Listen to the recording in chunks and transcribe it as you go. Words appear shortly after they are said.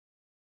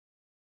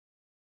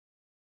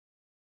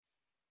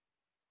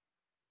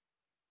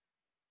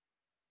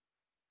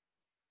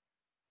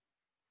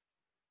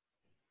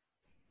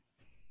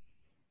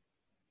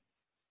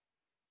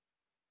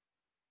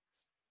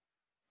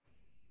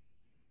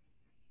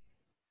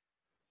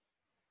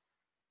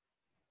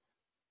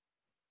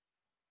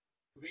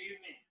Good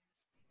evening.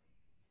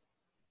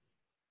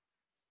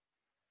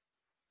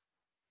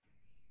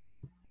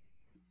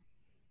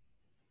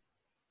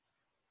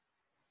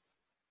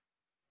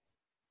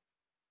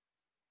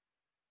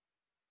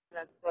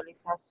 La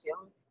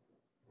actualización.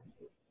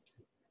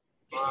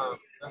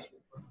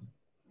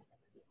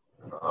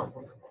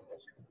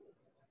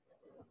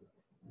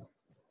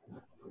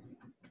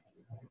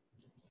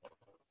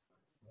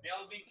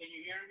 Melvin, can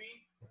you hear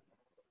me?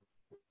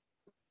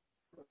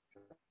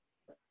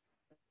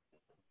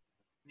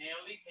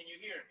 Nelly, can you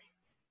hear me?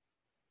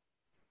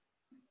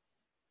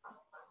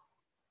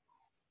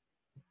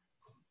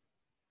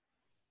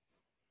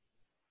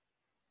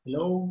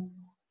 Hello,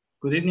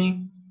 good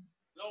evening.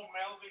 Hello,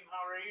 Melvin,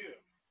 how are you?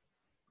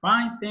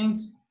 Fine,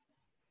 thanks.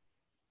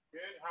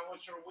 Good, how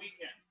was your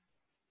weekend?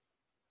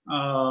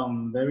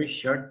 Very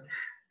short,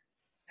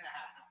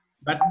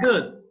 but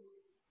good.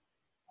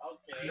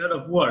 Okay. A lot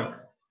of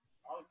work.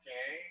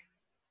 Okay.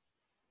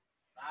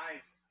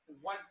 Nice.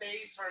 What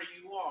days are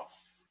you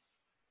off?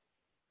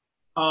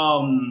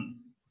 On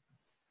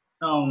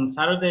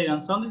Saturday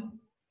and Sunday.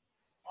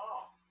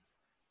 Oh,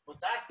 but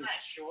that's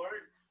not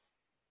short.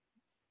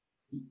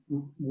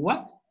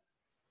 What?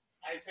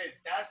 I said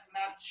that's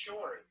not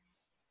short.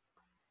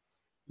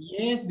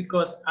 Yes,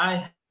 because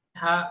I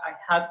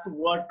had to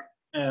work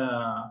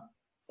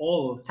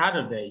all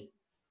Saturday,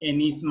 and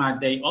it's my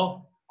day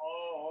off.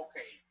 Oh,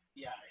 okay.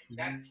 Yeah. In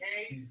that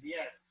case,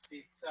 yes,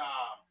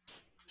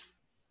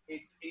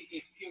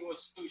 it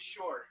was too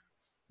short.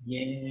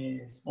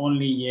 Yes,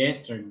 only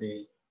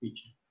yesterday,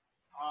 teacher.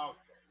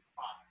 Okay,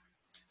 fine.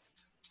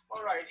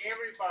 All right,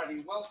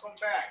 everybody, welcome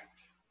back.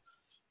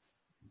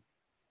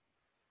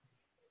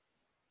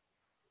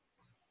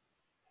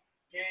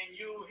 Can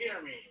you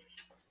hear me?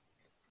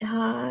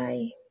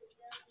 Hi.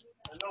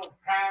 Hello,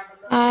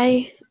 Pamela.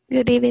 Hi.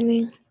 Good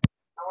evening.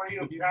 How are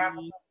you,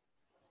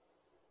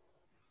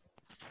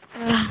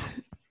 Pamela?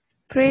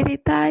 Pretty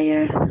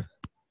tired. Okay,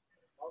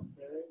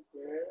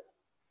 good.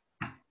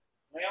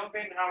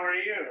 Melvin, how are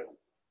you?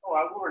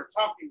 Oh, we were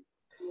talking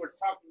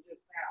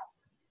just now.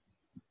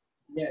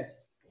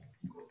 Yes.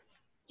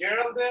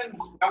 Geraldine,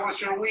 how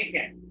was your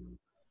weekend?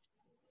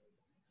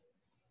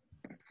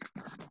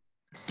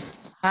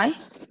 Hi.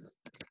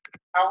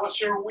 How was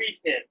your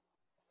weekend?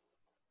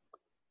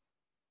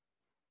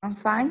 I'm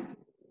fine.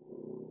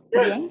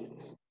 Good. Bien.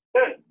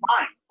 Good.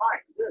 Fine.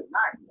 Good.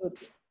 Nice.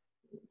 Good.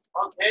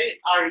 Okay.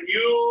 Are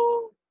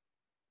you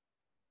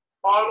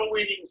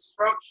following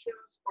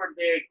instructions for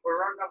the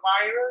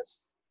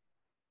coronavirus?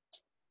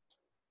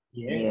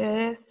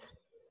 Yes.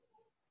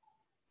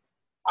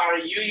 Are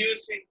you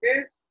using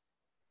this?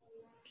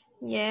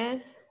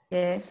 Yes.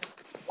 Yes.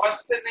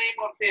 What's the name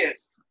of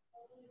this?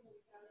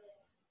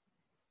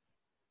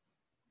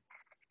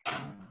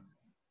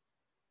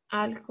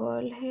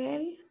 Alcohol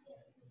gel.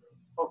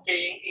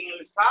 Okay, in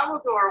El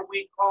Salvador,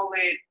 we call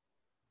it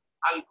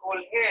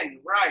alcohol gel,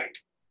 right?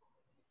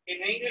 In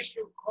English,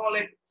 you call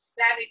it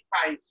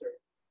sanitizer.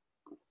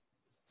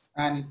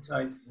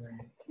 Sanitizer.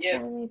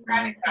 Yes,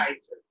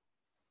 sanitizer.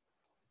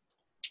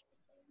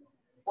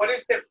 What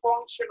is the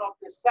function of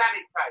the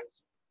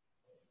sanitizer?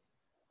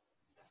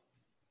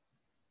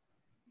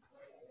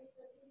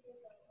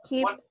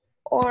 Keep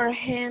our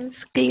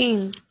hands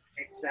clean.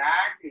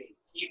 Exactly.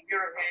 Keep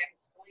your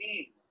hands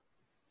clean.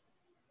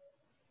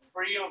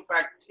 Free of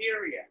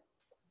bacteria.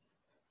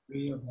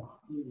 Free of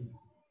bacteria.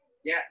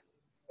 Yes,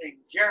 and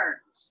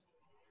germs.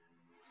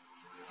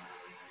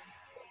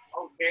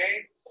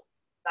 Okay.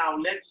 Now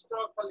let's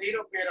talk a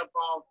little bit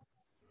about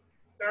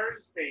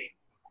Thursday.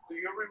 Do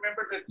you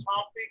remember the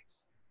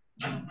topics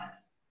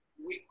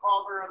we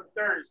covered on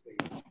Thursday?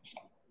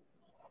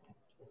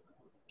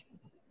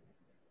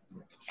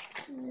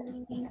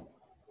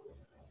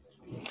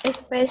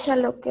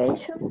 Special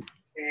occasions.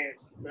 A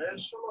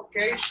special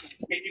occasion.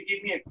 Can you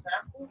give me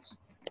examples?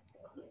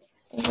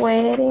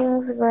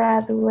 Weddings,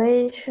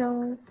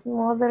 graduations,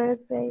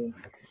 Mother's Day,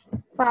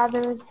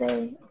 Father's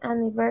Day,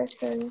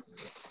 anniversary.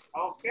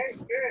 Okay,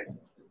 good.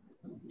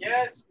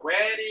 Yes,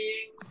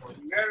 weddings,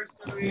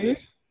 anniversary,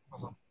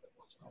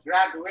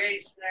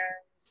 graduations.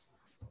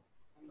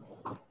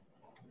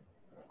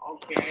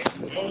 Okay.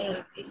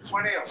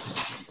 What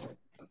else?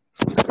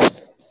 What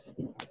else?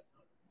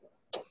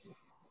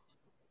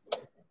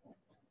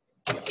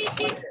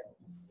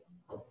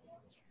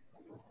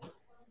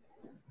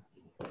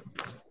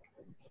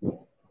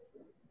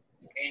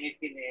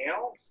 Anything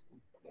else?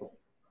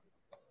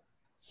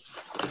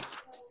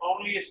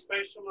 Only a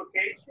special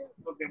occasion?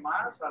 Los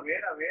demás, a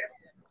ver.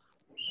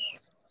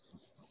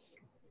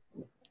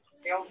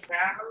 El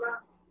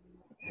Pamela.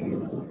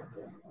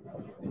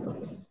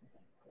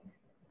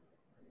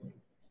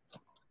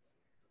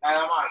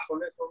 Nada más,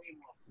 solo eso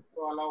mismo,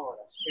 toda la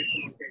hora.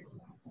 Special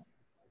occasion.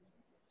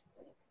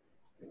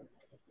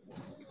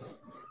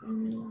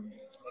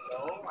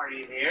 Hello, are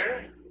you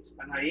there?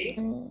 ¿Están ahí?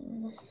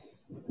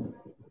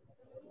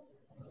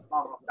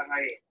 No están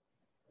ahí.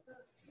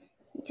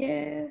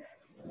 Yes.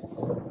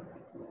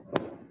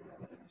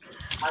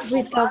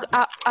 We talk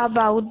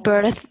about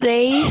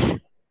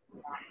birthdays.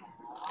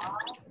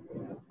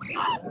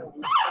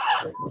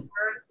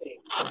 birthday.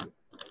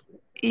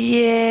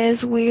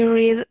 Yes, we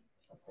read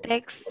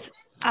texts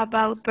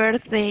about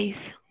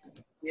birthdays.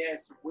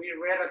 Yes, we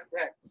read a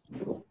text.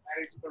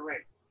 That is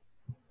correct.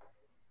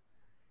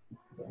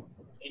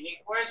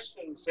 Any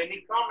questions?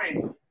 Any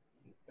comment?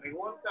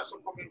 Preguntas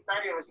o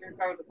comentarios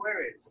acerca del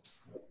jueves.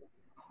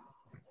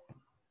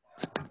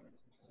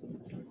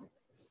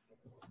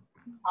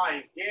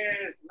 I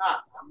guess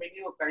not. Han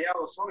venido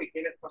callados hoy.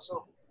 ¿Qué les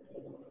pasó?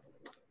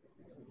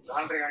 Los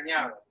han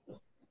regañado.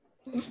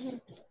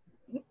 Les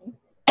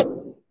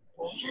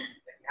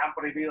han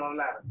prohibido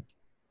hablar.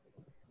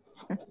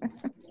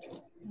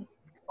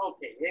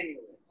 Okay,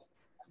 anyways.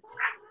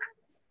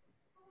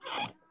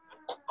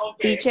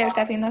 Okay. Teacher,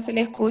 casi no se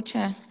le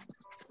escucha.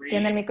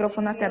 Tiene el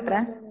micrófono hasta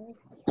atrás.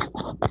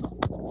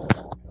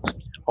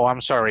 Oh,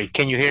 I'm sorry.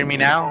 Can you hear me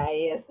now?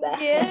 Ahí está.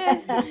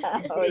 Yes.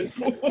 Hoy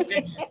sí.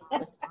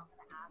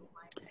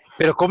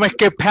 Pero ¿cómo es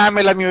que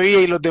Pamela me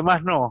oía y los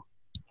demás no?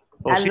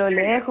 ¿O A sí? lo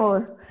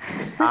lejos.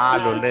 Ah,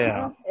 lo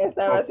leo.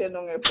 Estaba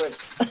haciendo un esfuerzo.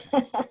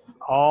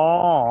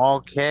 Oh,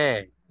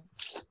 okay.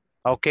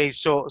 Okay,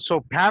 so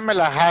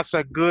Pamela has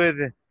a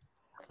good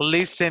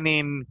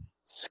listening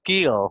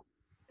skill.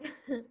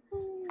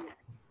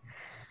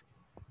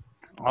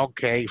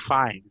 Okay,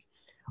 fine.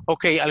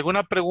 Okay,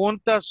 ¿alguna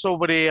pregunta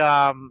sobre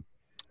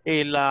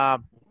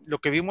lo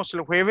que vimos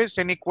el jueves?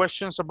 Any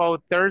questions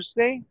about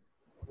Thursday?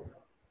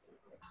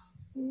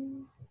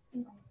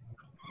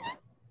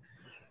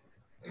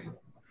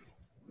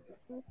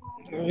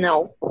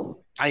 No.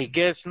 I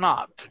guess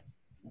not.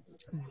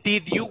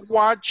 Did you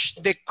watch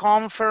the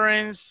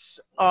conference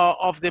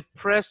of the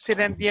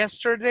president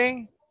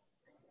yesterday?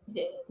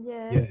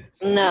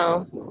 Yes.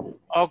 No.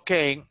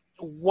 Okay,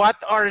 what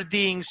are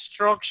the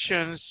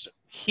instructions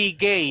he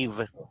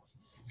gave?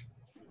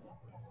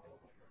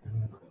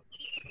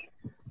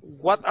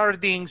 What are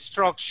the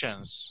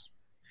instructions?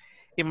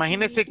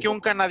 Imagínese que un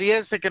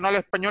canadiense que no habla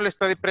español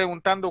está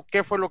preguntando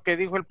qué fue lo que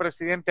dijo el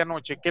presidente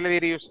anoche. ¿Qué le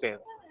diría usted?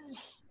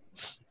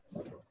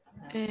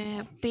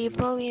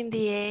 People in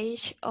the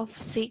age of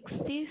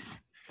 60s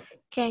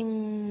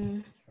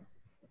can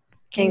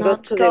Go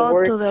not to the go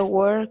work. to the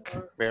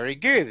work. Very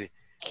good.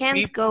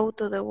 Can't go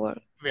to the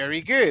work.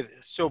 Very good.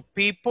 So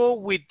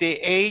people with the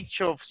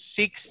age of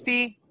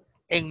 60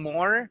 and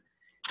more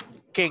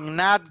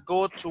cannot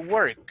go to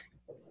work.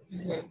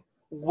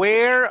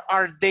 Where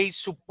are they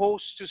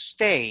supposed to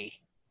stay?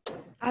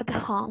 At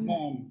home.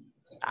 Mom.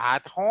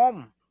 At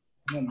home.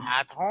 Mom.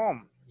 At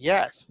home.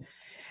 Yes.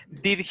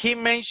 Did he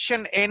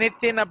mention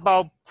anything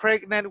about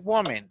pregnant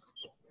women?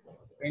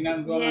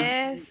 Pregnant woman.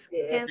 Yes,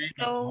 can't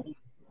go.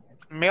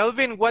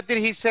 Melvin, what did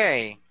he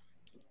say?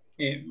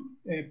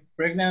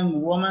 Pregnant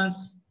women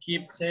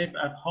keep safe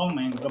at home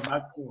and go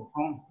back to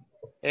home.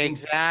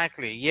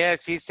 Exactly.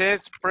 Yes, he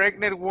says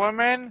pregnant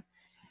women,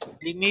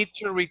 they need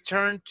to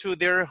return to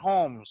their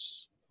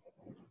homes.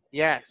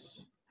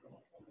 Yes.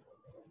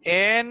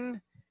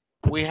 And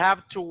we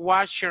have to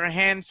wash your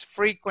hands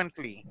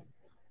frequently.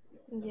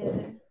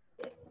 Yeah.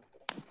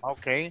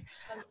 Okay.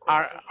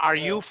 Are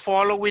you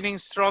following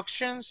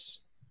instructions?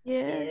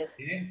 Yes.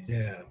 Yes.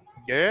 Yeah.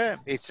 Yeah,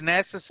 it's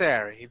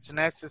necessary. It's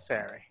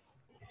necessary.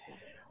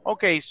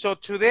 Okay, so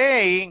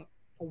today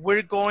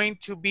we're going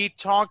to be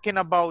talking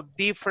about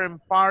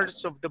different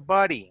parts of the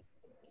body.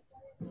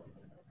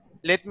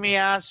 Let me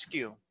ask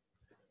you,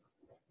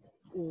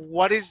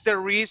 what is the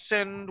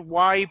reason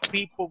why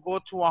people go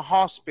to a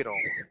hospital?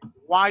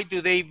 Why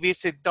do they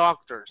visit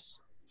doctors?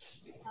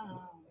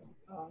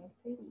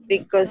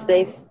 Because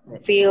they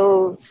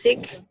feel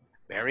sick.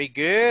 Very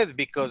good,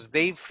 because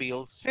they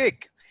feel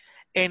sick.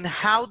 And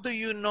how do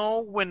you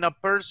know when a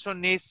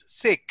person is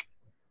sick?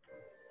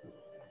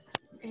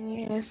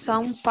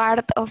 Some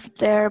part of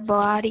their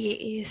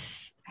body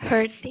is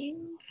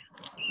hurting.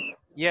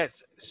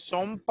 Yes,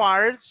 some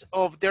parts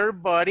of their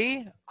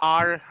body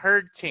are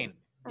hurting.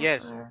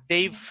 Yes,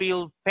 they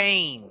feel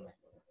pain.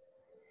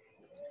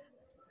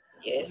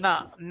 Yes.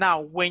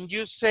 Now, when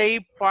you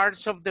say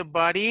parts of the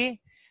body,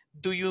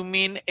 do you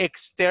mean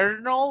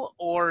external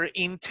or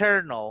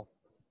internal?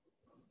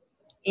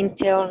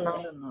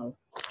 Internal.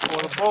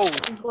 Or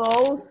both?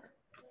 Both.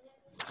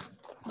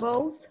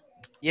 Both.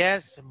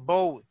 Yes,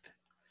 both.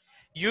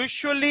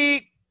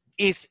 Usually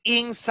it's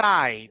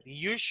inside.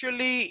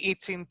 Usually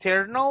it's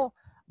internal,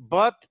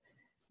 but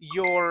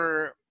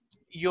your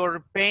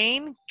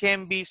pain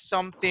can be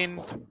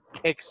something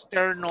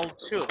external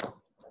too.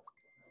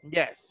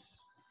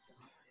 Yes.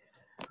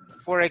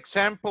 For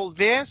example,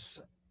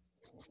 this,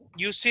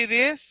 you see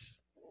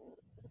this?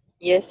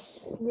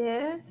 Yes.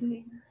 Yes.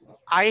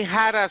 I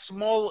had a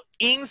small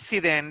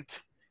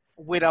incident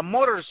with a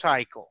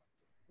motorcycle.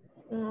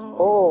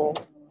 Oh.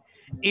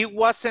 It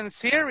wasn't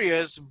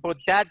serious, but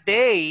that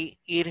day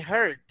it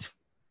hurt.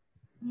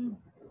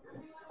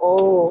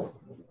 Oh.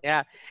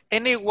 Yeah,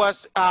 and it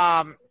was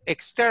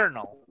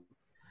external,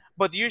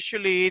 but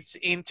usually it's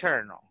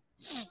internal.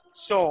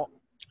 So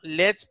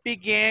let's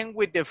begin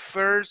with the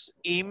first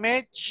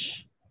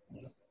image.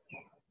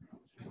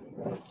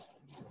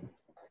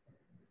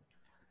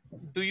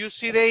 Do you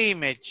see the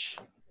image?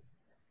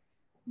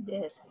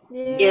 Yes.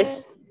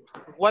 Yes.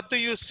 What do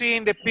you see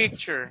in the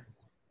picture?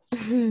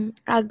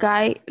 A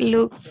guy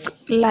look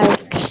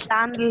like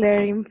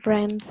Chandler in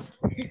Friends.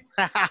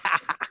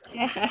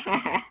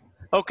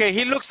 Okay,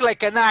 he looks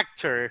like an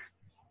actor.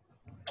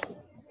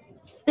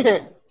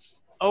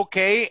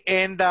 Okay,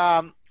 and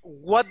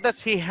what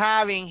does he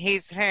have in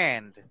his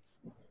hand?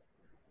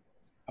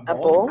 A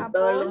ball.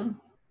 Balloon.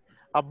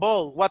 A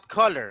ball. What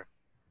color?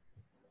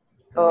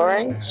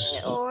 Orange.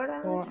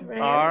 Orange,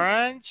 red,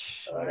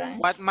 Orange. Orange.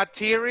 What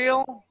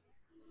material?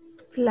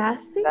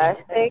 Plastic.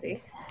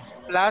 Plastic.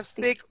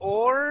 Plastic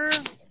or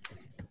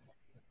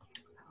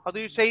how do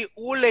you say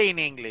hule in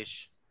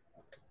English?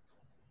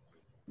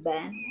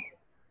 Band.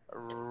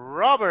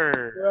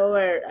 Rubber.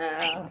 Rower.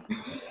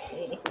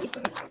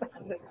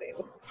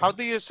 How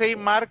do you say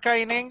marca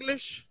in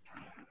English?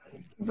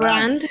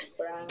 Brand.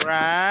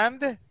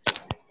 Brand.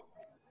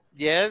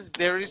 Yes,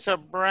 there is a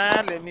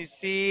brand. Let me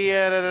see.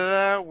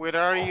 Where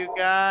are you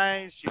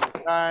guys? You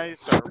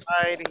guys are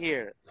right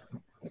here.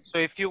 So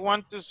if you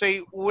want to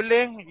say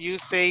hule, you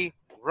say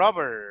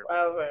rubber.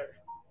 Rower.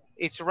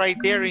 It's right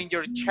there in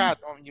your chat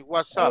on your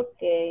WhatsApp.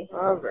 Okay.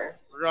 Rubber.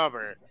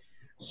 Rubber.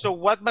 So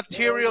what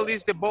material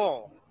is the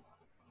ball?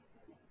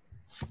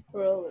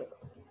 Rower.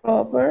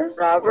 Rubber. Or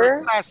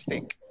Rubber.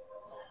 plastic?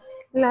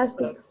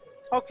 Plastic.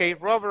 Okay,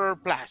 rubber or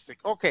plastic.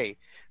 Okay.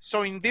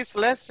 So in this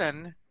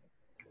lesson,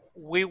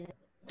 we will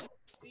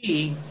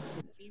see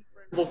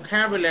different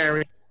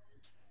vocabulary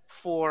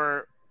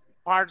for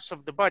parts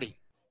of the body.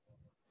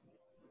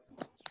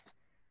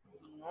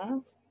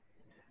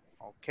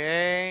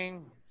 Okay.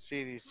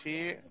 See this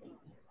here.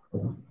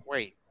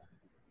 Wait.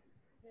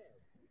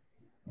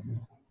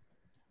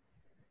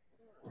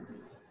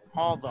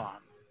 Hold on.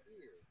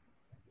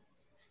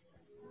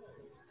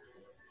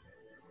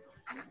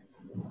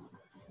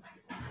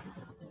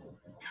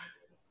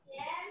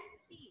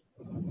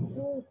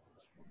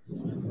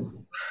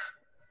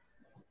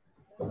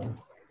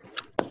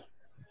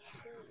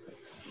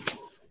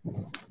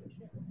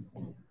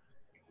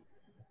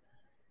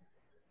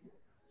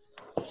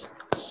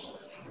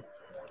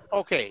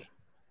 Okay.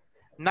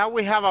 Now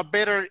we have a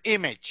better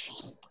image.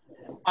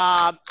 In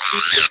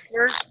the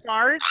first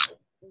part,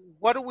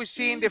 what do we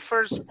see in the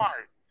first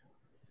part?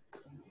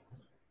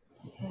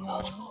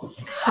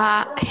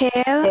 Head.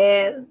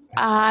 Head.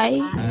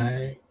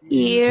 Eye.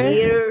 Ear.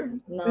 Ear.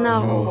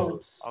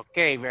 Nose.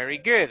 Okay, very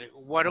good.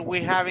 What do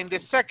we have in the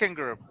second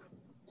group?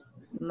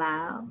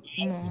 Mouth.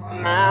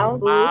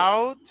 Mouth.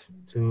 Mouth,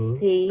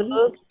 Teeth.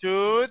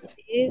 tooth,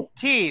 Teeth.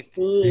 teeth.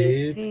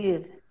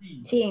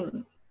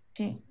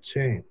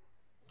 Chin.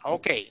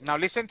 Okay, now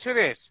listen to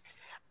this.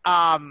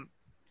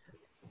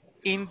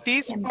 In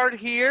this part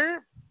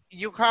here,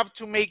 you have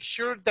to make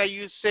sure that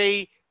you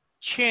say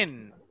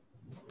chin.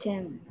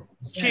 Chin.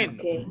 Chin.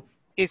 Okay.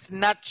 It's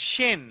not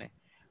shin.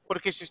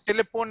 Porque si usted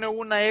le pone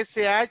una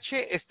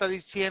SH, está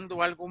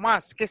diciendo algo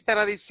más. ¿Qué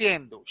estará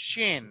diciendo?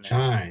 Shin.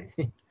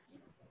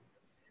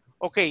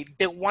 Okay,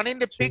 the one in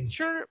the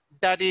picture,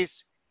 that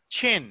is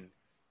chin.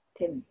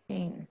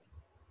 Chin.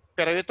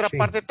 Pero hay otra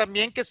parte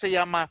también que se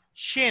llama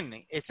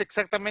shin. Es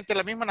exactamente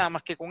la misma, nada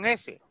más que con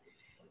S.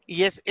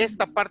 Y es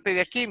esta parte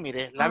de aquí,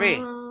 mire, la ve.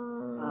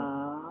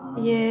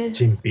 Yes.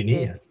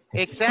 Chimpinilla.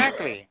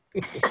 Exactly.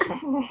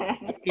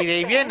 Y de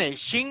ahí viene,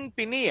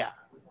 shinpinía.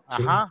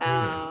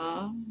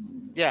 Ajá.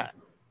 Ya.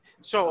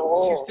 So,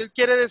 si usted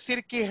quiere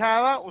decir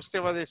quijada,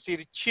 usted va a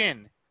decir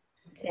chin.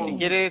 Si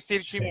quiere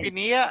decir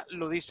chimpinía,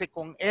 lo dice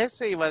con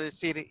S y va a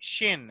decir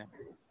shin.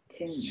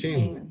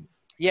 Chin.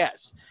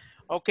 Yes.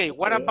 Okay,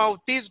 what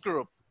about this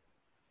group?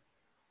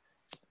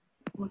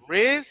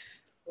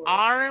 Wrist,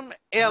 arm,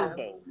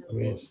 elbow.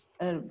 Wrist.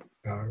 Elbow.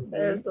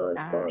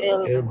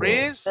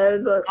 Wrist,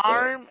 Elbow.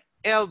 arm,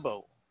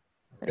 elbow.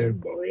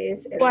 Elbow.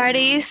 What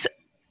is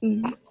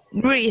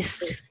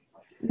wrist?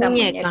 La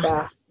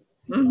Muñeca.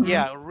 muñeca.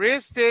 Yeah,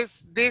 wrist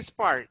is this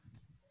part.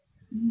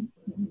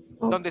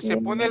 Donde se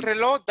pone el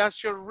reloj,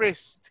 that's your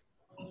wrist.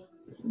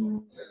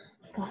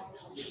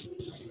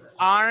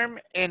 Arm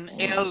and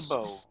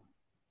elbow.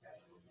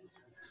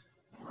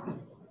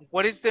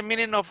 What is the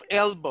meaning of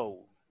elbow?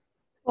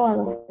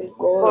 Codo.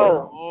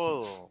 Codo.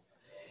 Codo.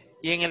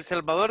 Y en El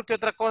Salvador, ¿qué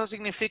otra cosa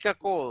significa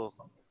codo?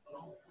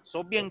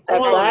 Sos bien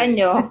codo.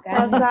 Tacaño.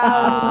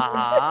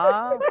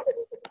 Ajá.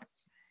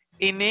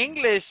 En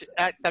English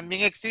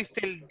también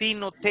existe el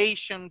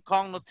denotation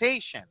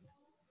connotation.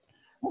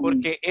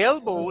 Porque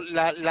elbow,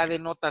 la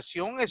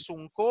denotación es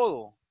un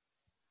codo.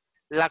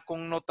 La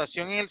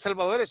connotación en El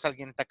Salvador es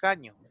alguien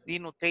tacaño.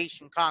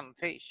 Denotation,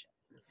 connotation.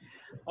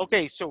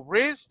 Okay, so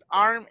wrist,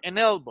 arm, and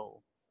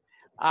elbow.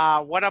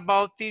 What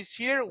about this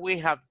here? We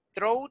have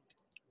throat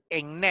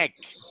and neck.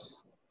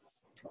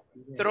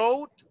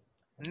 Throat,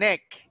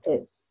 neck.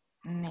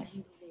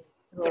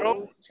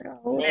 Throat,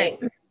 neck.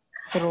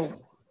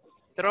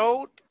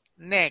 Throat,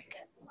 neck.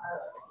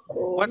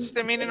 What's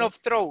the meaning of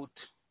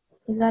throat?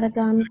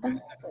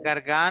 Garganta.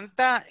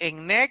 Garganta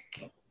and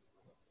neck.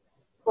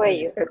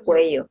 Cuello. El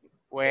cuello.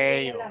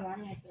 Cuello.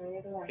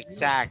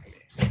 Exactly.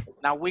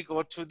 Now we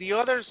go to the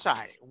other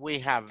side. We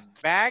have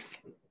back,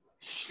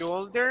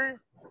 shoulder,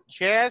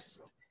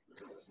 chest,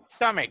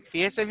 Stomach.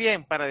 Fíjese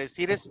bien, para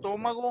decir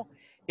estómago,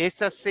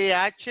 esa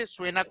CH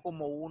suena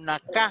como una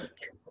K.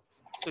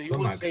 So you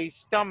will Stomach. say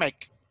stomach.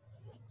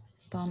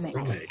 Stomach.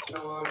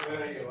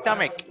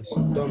 Stomach.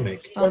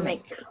 Stomach.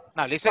 Stomach.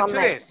 Now listen to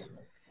Stomach. this.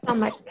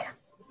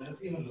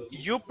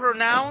 You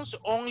pronounce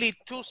only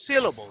 2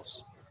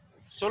 syllables.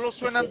 Solo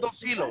suenan 2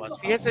 sílabas.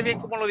 Fíjese bien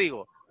cómo lo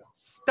digo.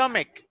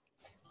 Stomach.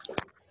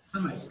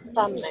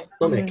 Stomach.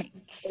 Stomach.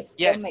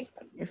 Yes.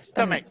 Stomach.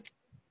 Stomach.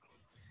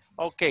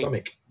 Okay.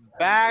 Stomach.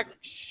 Back,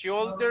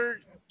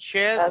 shoulder,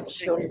 chest, Back, and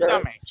shoulder,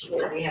 stomach.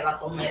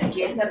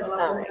 chest,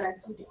 stomach.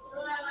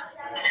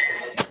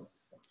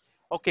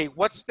 Okay,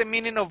 what's the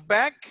meaning of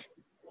back?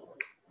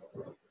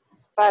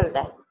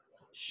 Espalda.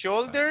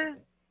 Shoulder,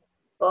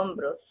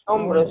 Hombros.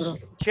 Hombros.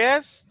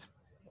 chest,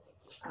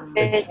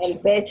 El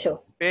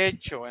pecho.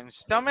 pecho, and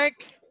stomach.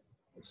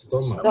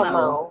 Stomach.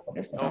 Estómago.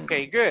 Stomach.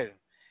 Okay, good.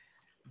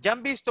 Ya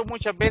han visto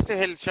muchas veces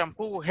el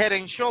shampoo Head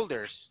and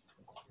Shoulders.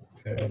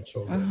 Head and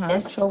shoulder. Ajá.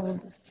 Yes.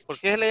 Shoulder. ¿Por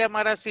qué se le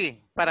llamará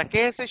así? ¿Para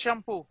qué ese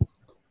shampoo?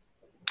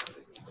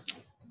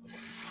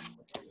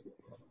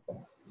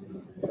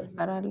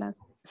 Para la...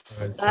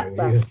 Al Caspa.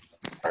 cabello.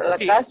 Para la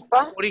Sí.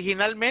 caspa.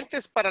 Originalmente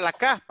es para la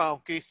caspa,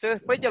 aunque usted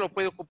después ya lo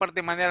puede ocupar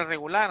de manera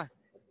regular.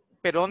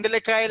 Pero ¿dónde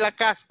le cae la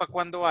caspa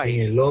cuando En hay?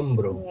 el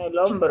hombro. En el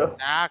hombro.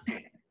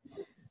 Exactly.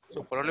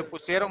 So, por eso le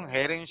pusieron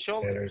Head and Head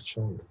Shoulders. and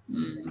shoulder.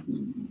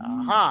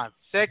 Ajá.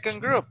 Second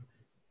group.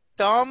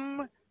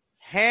 Thumb,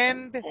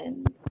 hand,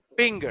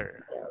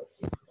 finger.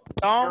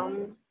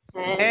 Thumb, Thumb,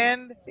 hand,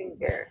 hand,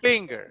 finger.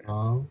 finger.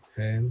 Arm,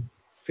 hand,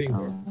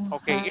 finger.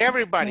 Okay, Hand,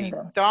 everybody.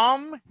 finger.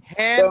 Thumb,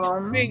 hand,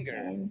 Thumb finger.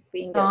 and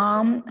finger.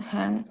 Thumb,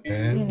 hand,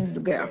 Hand,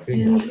 finger.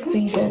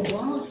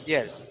 finger.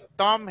 Yes,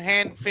 thumb,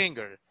 hand,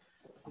 finger.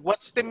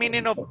 What's the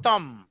meaning of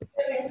thumb?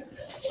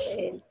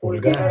 El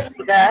Pulgar.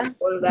 Pulgar.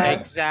 pulgar.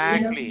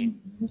 Exactly.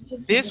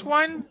 This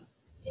one?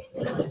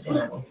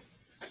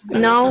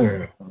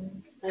 No.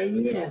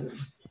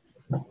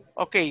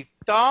 Okay,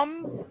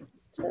 thumb,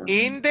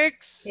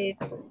 index,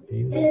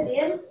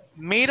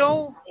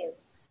 middle,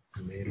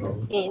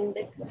 Middle.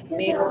 Index.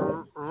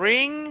 Middle.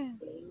 ring,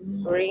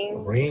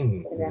 Ring.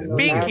 Ring.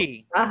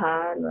 pinky.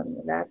 Ajá, lo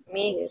anular.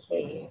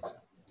 Mickey.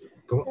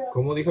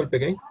 ¿Cómo dijo el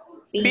pequeño?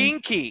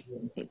 Pinky,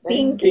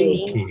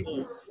 Pinky.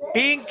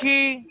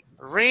 pinky,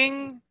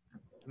 ring,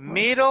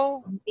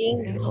 middle,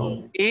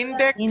 Pinky.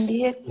 index,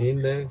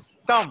 Index.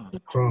 thumb.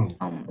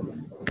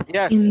 Thumb.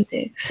 Yes.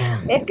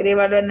 Thumb.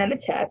 Escríbalo en el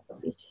chat,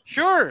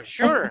 Sure,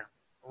 sure.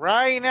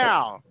 Right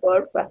now.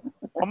 porfa.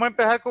 Vamos a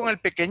empezar con el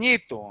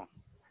pequeñito.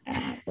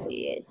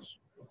 Así es.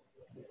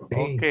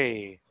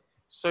 Okay.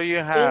 So you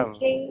have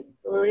Pinky.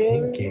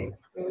 Ring. Pinky.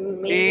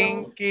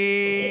 Middle.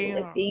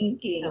 pinky,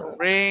 Pinky.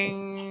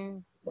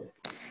 ring,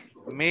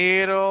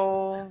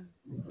 middle,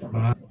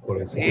 Ah,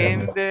 por eso se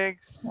llama.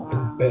 index.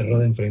 El perro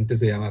de enfrente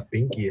se llama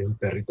Pinky, es un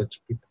perrito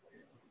chiquito.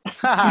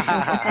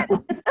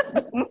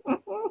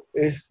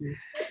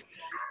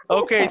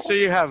 Okay, so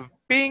you have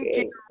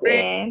pinky, ring,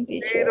 Bien,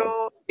 teacher.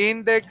 middle,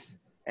 index,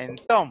 and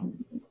thumb.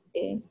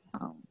 Okay.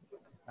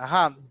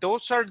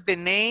 Those are the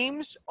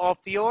names of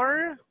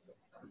your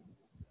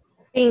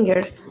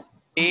Fingers.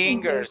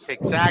 fingers,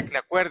 exactly,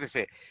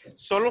 acuérdese.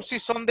 Solo si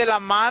son de la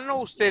mano,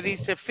 usted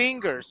dice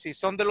fingers. Si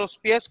son de los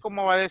pies,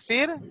 ¿cómo va a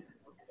decir?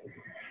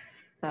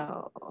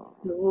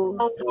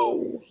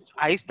 Toes.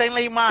 Ahí está en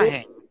la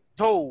imagen.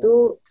 Toes.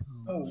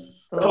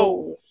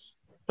 Toes.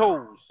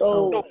 Toes.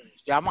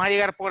 Toes. Ya vamos a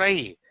llegar por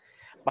ahí.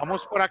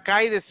 Vamos por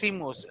acá y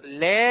decimos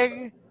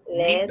leg,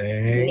 Leg,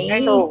 Leg.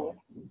 knee, Toe.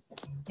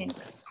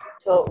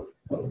 Toe.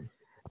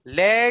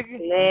 leg,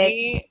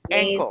 Leg, knee,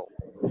 ankle.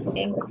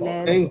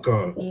 ankle.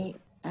 Ankle. Y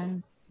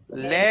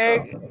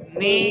Leg,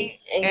 knee,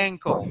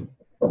 ankle.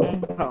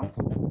 ankle.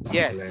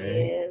 Yes.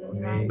 Leg,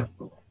 knee,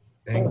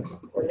 ankle.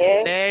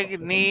 Leg. Leg,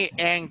 knee,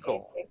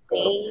 ankle.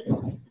 Knee.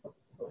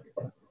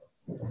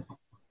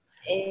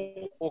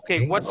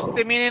 Okay, what's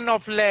the meaning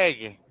of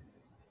leg?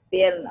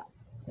 Pierna,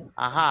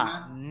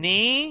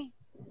 Knee,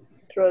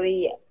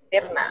 rodilla.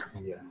 Pierna.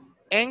 Yeah.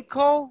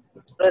 ankle,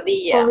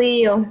 Rodilla.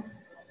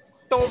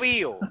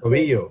 tobillo.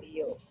 Tobillo.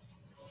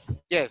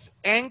 Yes,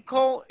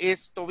 ankle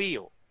is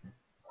tobillo.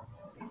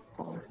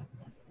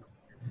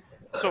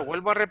 So,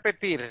 vuelvo a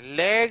repetir.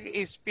 Leg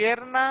is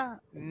pierna,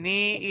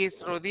 knee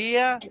is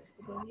rodilla,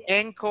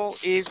 ankle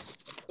is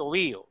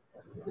tobillo.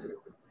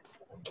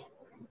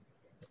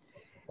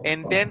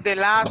 And then the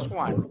last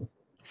one,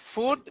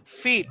 foot,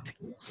 feet.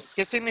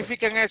 ¿Qué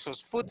significan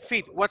esos? Foot,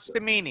 feet. What's the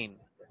meaning?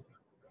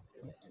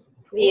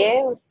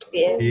 Pie.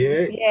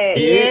 Pie.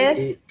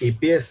 Pie y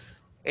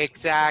pies.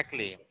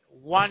 Exactly.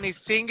 One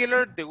is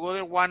singular, the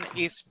other one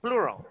is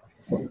plural.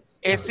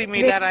 Es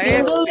similar a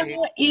este.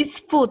 Is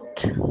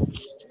foot.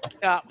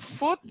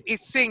 Foot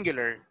is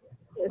singular.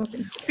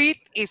 Feet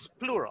is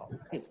plural.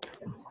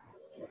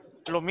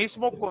 Lo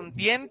mismo con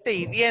diente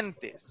y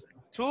dientes.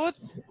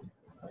 Tooth,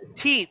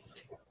 teeth.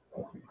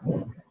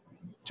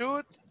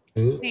 Tooth,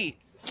 teeth.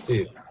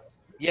 Sí.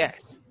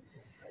 Yes.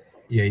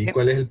 ¿Y ahí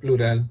cuál es el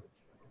plural?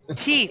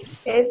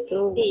 Teeth.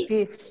 Eso.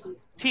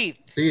 Teeth.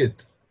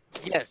 Teeth.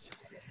 Yes.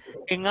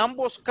 En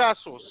ambos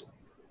casos,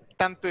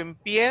 tanto en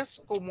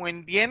pies como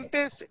en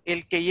dientes,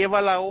 el que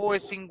lleva la O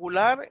es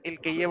singular, el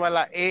que lleva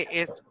la E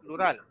es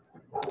plural.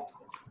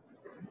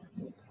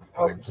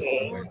 Ok.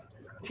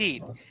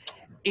 Teeth.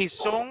 Y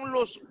son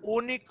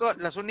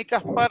las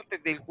únicas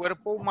partes del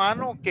cuerpo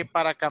humano que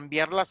para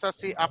cambiarlas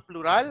así a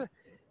plural,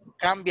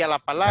 cambia la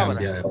palabra.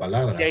 Cambia de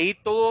palabra. Y ahí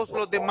todos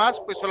los demás,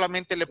 pues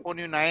solamente le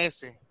pone una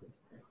S.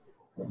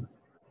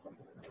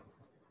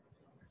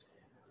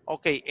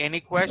 Okay, any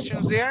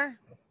questions there?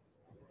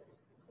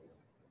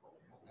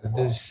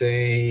 To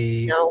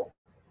say No.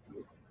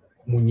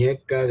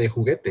 muñeca de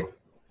juguete.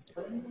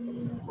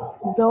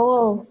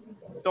 Doll.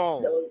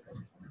 Doll.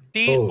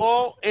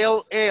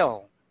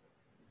 D-O-L-L.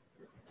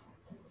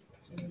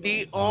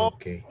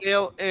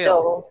 D-O-L-L.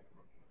 Doll.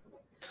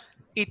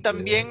 Y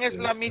también es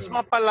la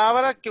misma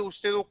palabra que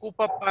usted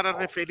ocupa para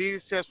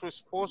referirse a su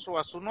esposo o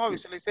a su novio.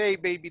 Se le dice, hey,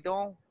 baby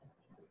doll.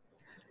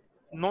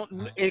 No,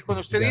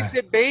 cuando usted Ya.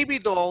 dice baby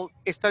doll,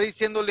 está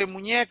diciéndole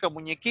muñeca,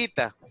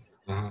 muñequita.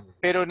 Ajá.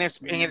 Pero en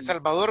El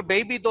Salvador,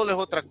 baby doll es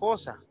otra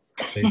cosa.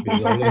 Baby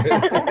doll.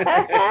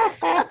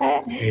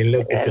 Es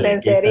lo que se le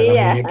quita a la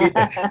Lencería.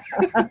 muñequita.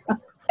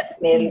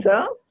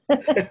 Nelson.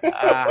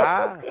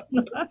 Ajá,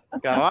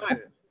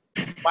 cabal.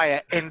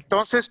 Vaya,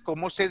 entonces,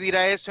 ¿cómo se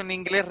dirá eso en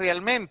inglés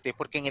realmente?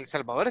 Porque en El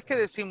Salvador es que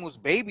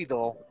decimos baby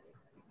doll.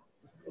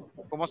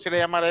 ¿Cómo se le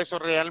llamará eso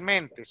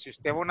realmente? Si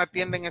usted va a una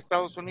tienda en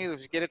Estados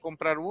Unidos y quiere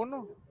comprar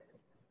uno.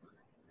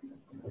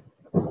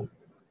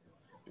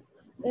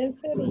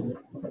 Lencería.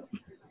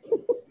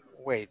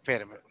 Wait,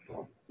 espérame.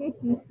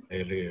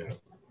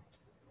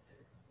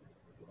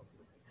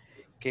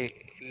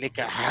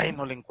 Ay,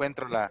 no le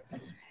encuentro la...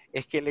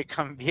 Es que le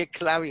cambié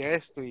clave a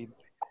esto y...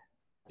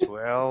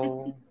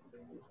 12...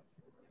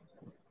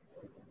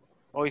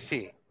 Hoy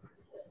sí.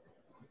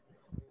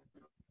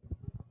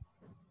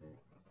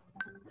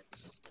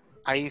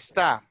 Ahí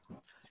está.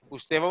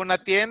 Usted va a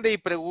una tienda y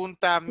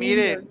pregunta,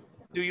 mire,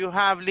 do you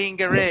have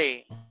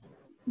lingerie?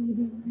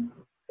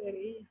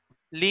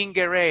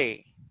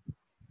 Lingerie.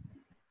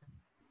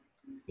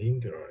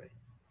 Lingerie.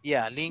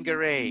 Yeah,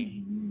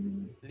 lingerie.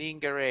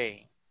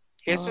 Lingerie.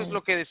 Eso es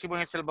lo que decimos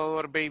en El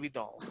Salvador, baby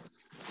doll.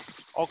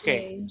 Ok.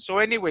 So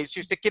anyway, si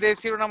usted quiere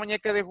decir una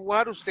muñeca de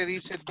jugar, usted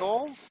dice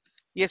doll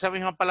y esa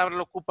misma palabra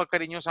lo ocupa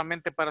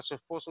cariñosamente para su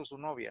esposo o su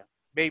novia.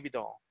 Baby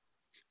doll.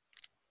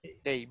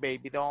 Hey,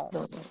 baby doll.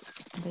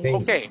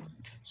 Okay.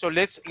 So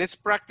let's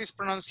practice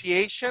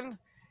pronunciation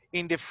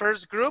in the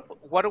first group.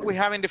 What do we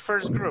have in the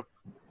first group?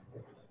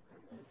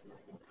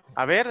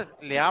 A ver,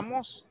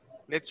 leamos.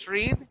 Let's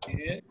read.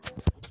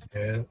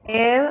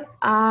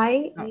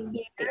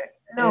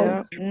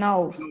 No.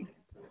 Nose.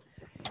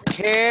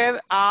 Head,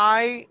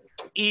 eye,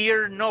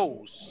 ear,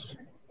 nose.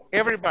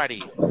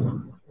 Everybody.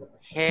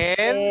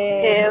 Head.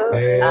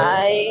 Head,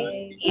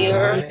 eye,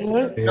 ear,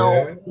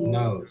 nose.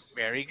 Nose.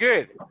 Very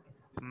good.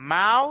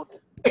 Mouth,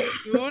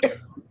 tooth,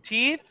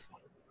 teeth,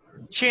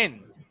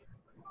 chin.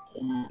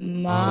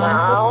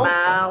 Mouth.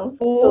 Mouse.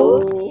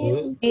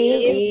 Tooth.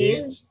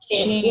 teeth, It's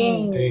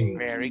Chin. thing.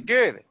 Very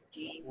good.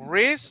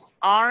 Wrist,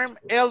 arm,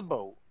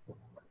 elbow.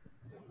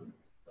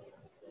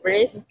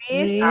 wrist,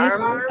 Wrist,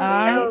 arm,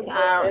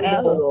 arm,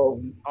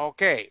 elbow.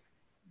 Okay.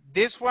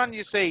 This one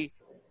you say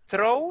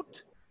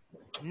throat,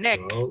 neck.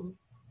 Throat,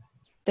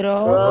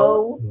 Throat.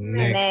 Throat.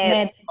 neck.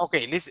 Net.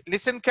 Okay,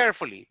 listen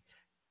carefully.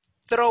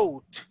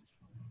 Throat.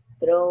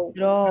 Throat.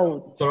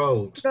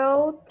 Throat.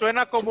 Throat.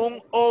 Suena como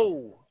un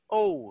O.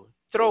 O.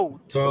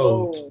 Throat.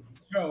 Throat.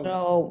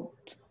 Throat.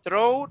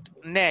 Throat,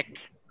 neck.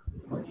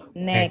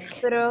 Neck.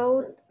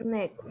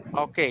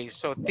 Okay,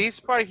 so this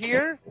part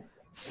here,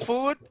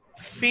 foot,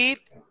 feet,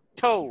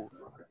 toe.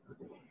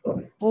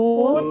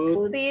 Foot.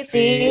 Foot,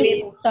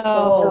 Feet. Toe.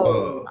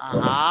 toe.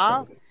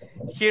 Uh-huh.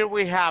 Here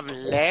we have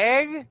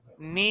leg,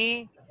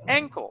 knee,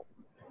 ankle.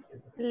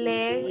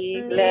 Leg,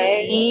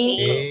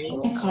 Knee.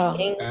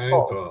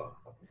 ankle,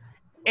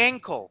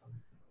 Ankle.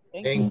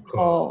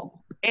 Ankle.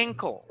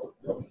 Ankle.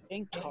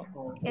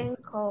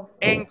 Ankle.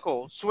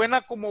 Ankle.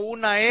 Suena como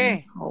una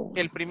E.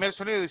 El primer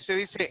sonido. Usted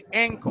dice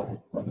ankle.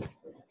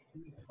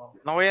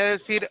 No voy a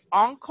decir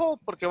uncle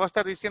porque va a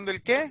estar diciendo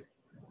el qué.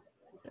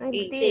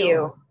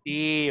 tío,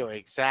 Tío,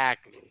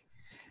 exactly.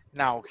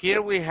 Now, here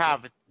we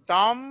have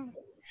thumb,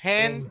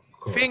 hand,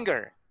 Ankle.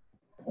 finger.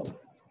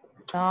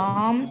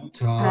 Thumb.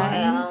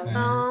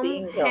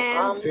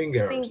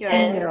 Fingers.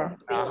 Finger.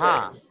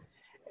 Ajá.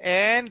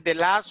 And the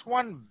last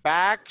one,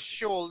 back,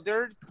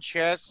 shoulder,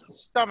 chest,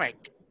 stomach.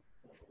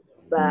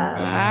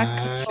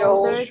 Back.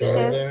 Shoulder.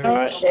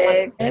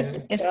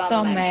 chest,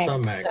 Stomach.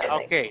 Stomach.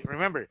 Okay,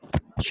 remember,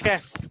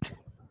 chest,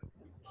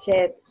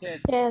 Chest.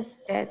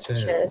 Chest.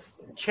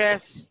 chest.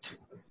 chest,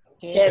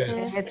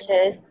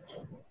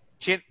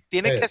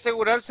 Tiene que Yes.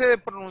 asegurarse de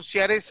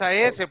pronunciar esa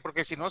S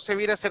porque si no se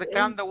viene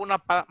acercando a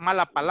una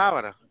mala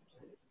palabra.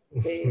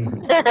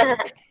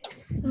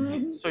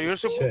 So you're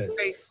supposed to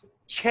say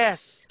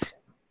chest.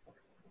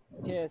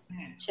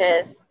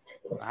 chest,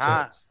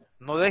 Ah,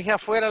 no deje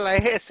afuera la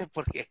S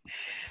porque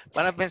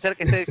van a pensar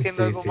que está diciendo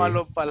Sí, algo sí,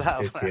 malo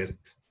palabra. Es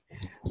cierto.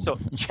 So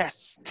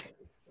chest.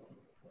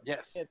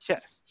 Yes,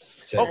 chest.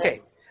 Chest. Okay.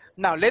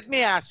 Now, let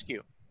me ask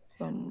you,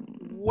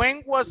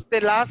 when was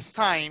the last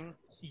time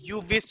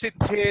you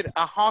visited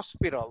a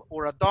hospital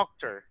or a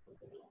doctor?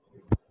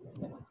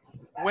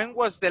 When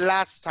was the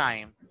last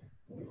time?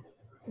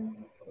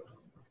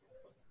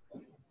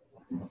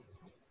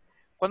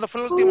 ¿Cuándo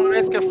fue la última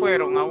vez que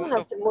fueron a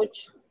Hace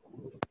mucho.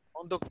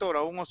 un doctor,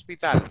 a un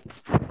hospital?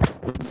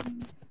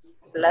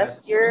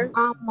 Last year.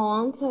 A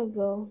month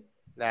ago.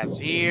 Last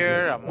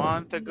year, a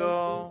month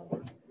ago.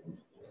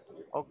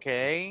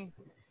 Okay.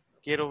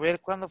 Quiero ver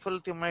cuándo fue la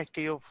última vez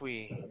que yo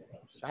fui.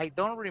 I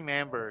don't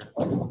remember.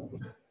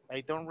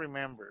 I don't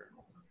remember.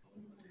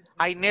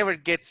 I never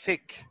get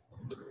sick.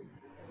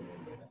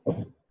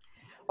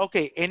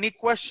 Okay, any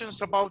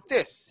questions about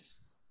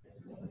this?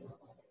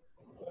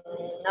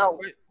 No.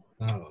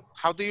 No.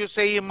 How do you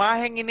say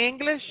imagen in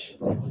English?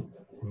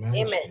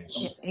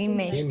 Image.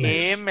 Image.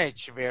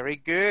 Image, very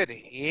good.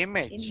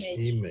 Image.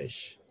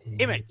 Image.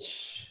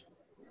 Image.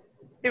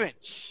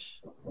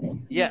 Image.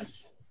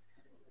 Yes.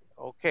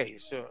 Okay,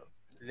 so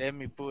let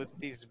me put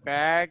this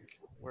back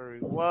where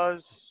it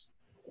was.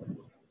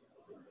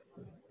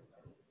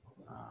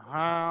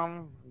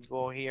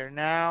 Go here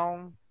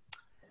now.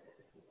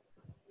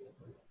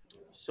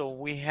 So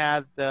we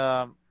had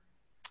the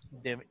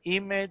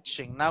image,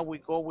 and now we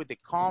go with the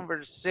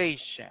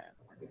conversation.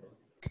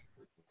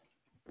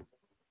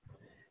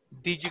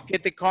 Did you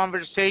get the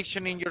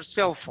conversation in your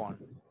cell phone?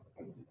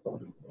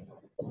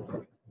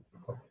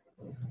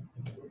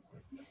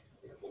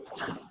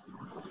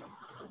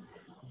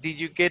 Did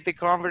you get the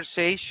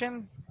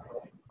conversation?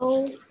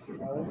 Oh,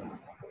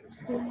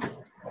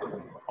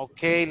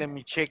 Okay, let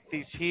me check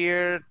this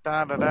here.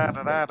 Da, da, da,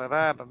 da, da,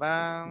 da, da,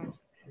 da.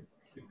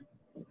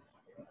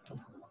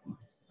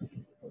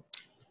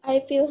 I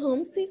feel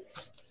homesick.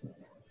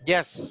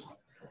 Yes.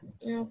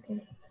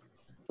 Okay.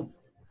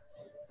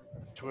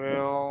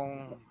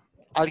 12.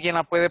 ¿Alguien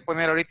la puede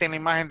poner ahorita en la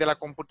imagen de la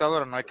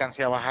computadora? No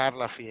alcancé a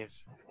bajarla,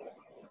 fíjese.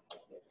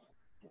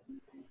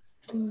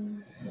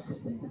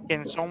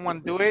 Can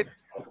someone do it?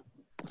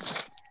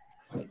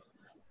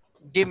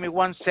 Give me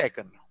 1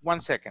 second. 1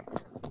 second.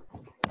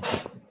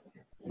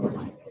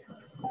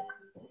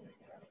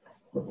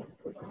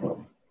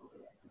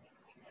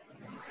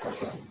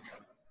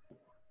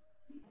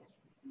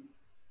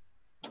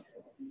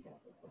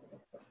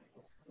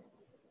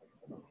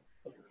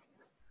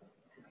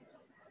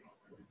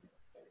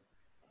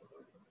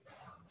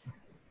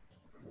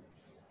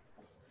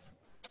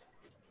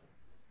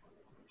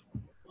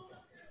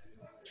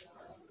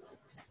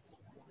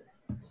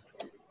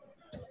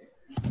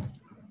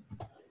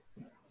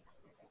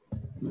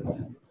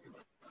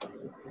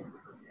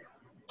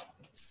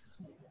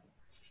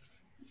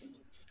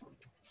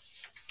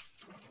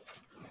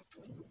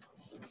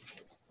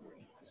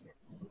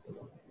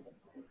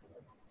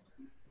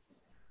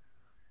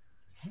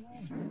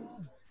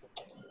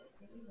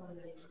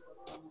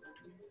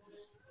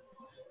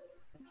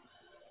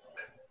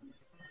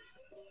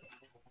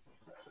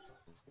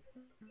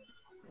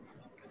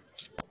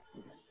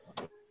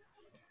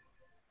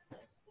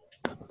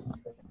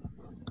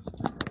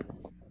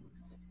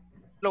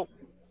 Hello.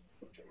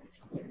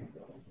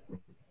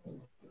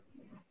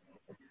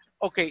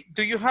 Okay,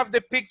 do you have the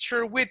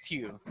picture with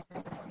you?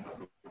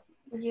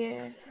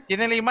 Yes.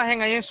 Tienen la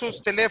imagen ahí en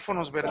sus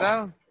teléfonos,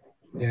 ¿verdad?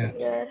 Yeah.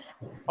 Yes.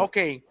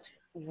 Okay,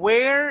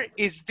 where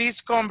is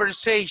this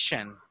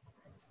conversation?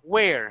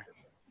 Where?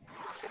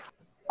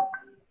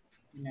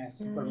 In a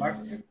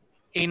supermarket.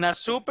 In a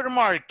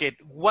supermarket.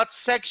 What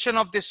section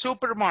of the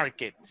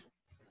supermarket?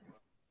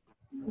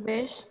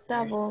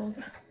 Vegetables.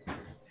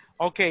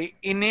 Okay,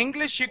 in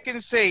English you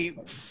can say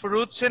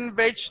fruits and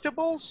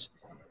vegetables,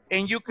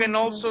 and you can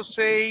also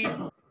say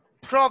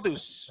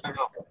produce.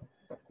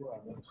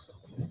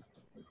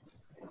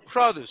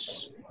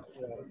 Produce.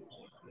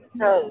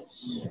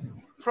 Produce.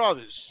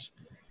 Produce.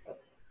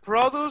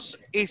 Produce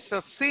is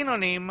a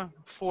synonym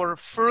for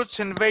fruits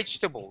and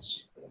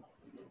vegetables.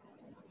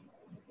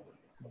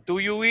 Do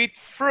you eat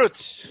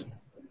fruits?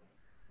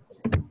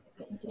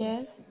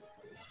 Yes.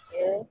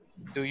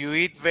 Yes. Do you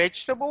eat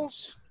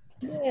vegetables?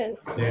 Yes.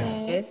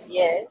 Yeah. Yes.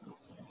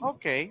 Yes.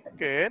 Okay,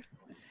 good.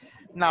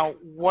 Now,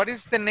 what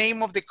is the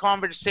name of the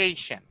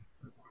conversation?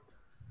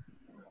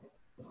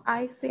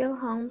 I feel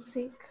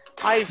homesick.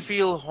 I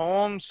feel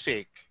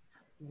homesick.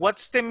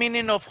 What's the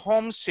meaning of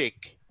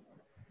homesick?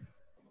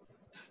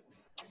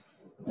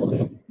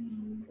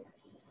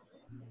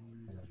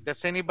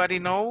 Does anybody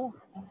know?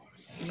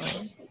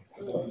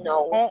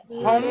 No.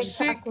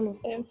 Homesick.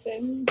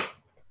 Enfermo.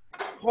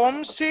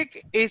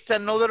 Homesick is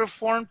another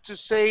form to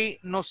say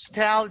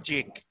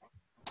nostalgic.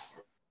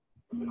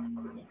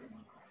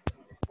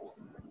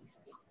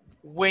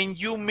 When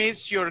you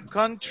miss your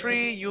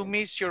country, you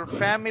miss your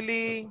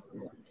family.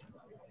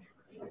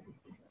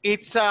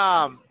 It's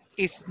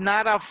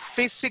not a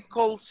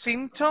physical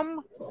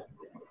symptom.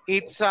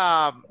 It's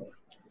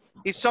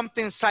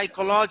something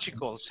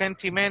psychological,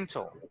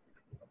 sentimental.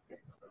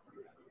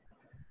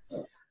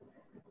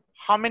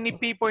 How many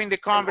people in the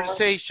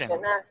conversation?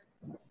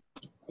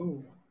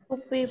 Two. Two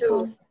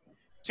people.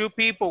 Two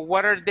people.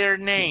 What are their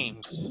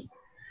names?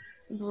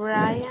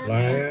 Brian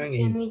Brian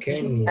y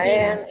Kenichi.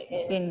 Brian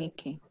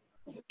Kenichi.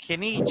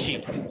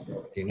 Kenichi.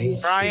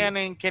 Kenichi. Brian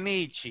and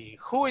Kenichi.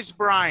 Who is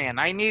Brian?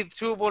 I need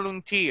 2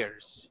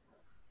 volunteers.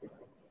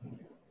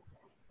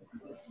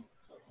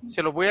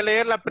 Se lo voy a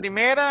leer la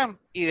primera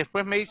y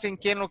después me dicen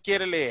quién lo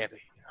quiere leer.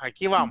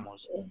 Aquí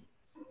vamos.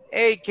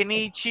 Hey,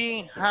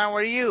 Kenichi, how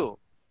are you?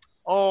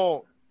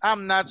 Oh,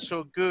 I'm not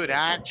so good,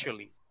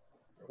 actually.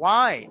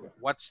 Why?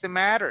 What's the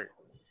matter?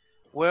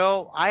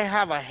 Well, I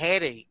have a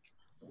headache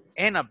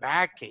and a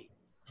backache.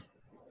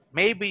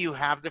 Maybe you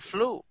have the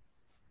flu.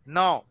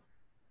 No,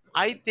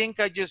 I think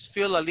I just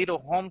feel a little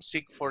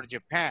homesick for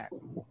Japan.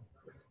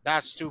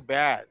 That's too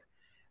bad,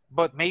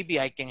 but maybe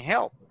I can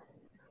help.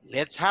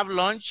 Let's have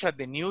lunch at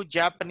the new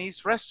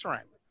Japanese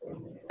restaurant.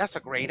 That's a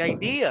great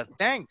idea.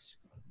 Thanks,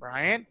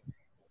 Brian.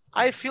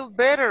 I feel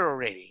better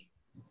already.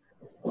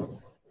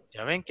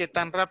 Ya ven qué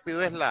tan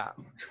rápido es la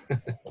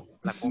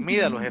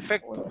comida, los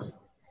efectos.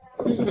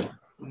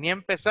 Ni ha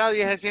empezado y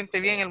ya se siente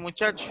bien el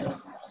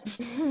muchacho.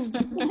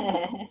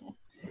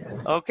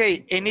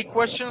 Okay, any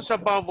questions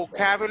about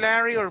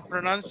vocabulary or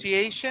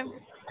pronunciation?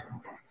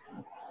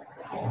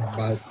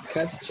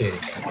 Backache.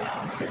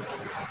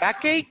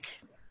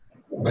 Backache?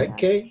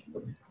 Backache.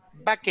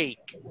 Backache.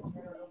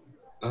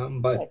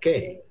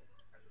 Backache.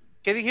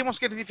 ¿Qué dijimos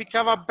que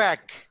significaba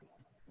back?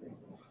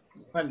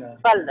 Espalda.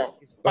 espalda.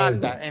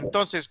 Espalda.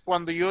 Entonces,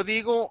 cuando yo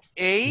digo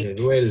Le ache,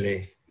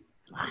 duele.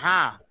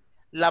 ajá,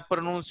 la Dolor de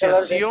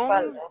pronunciación,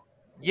 espalda.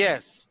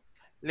 yes.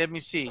 Let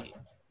me see.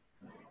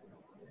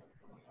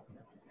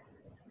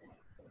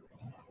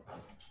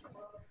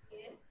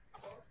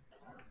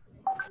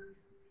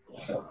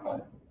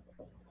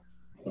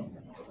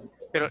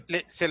 Pero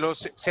se lo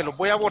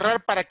voy a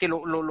borrar para que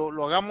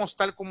lo hagamos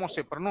tal como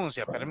se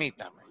pronuncia,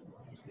 permítame.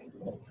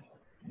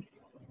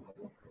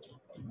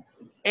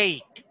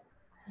 Ache.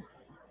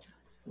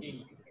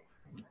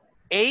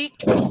 Ache,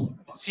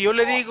 si yo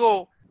le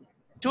digo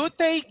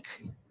toothache,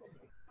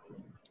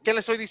 ¿qué le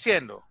estoy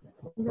diciendo?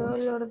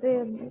 Dolor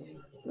de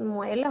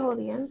muelas o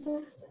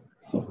dientes.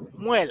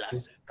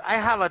 Muelas. I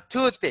have a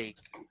toothache.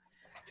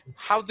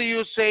 How do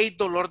you say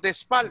dolor de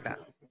espalda?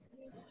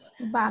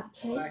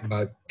 Backache.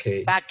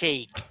 Backache.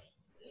 Backache.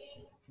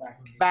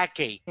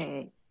 Backache.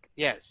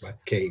 Yes.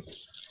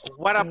 Backache.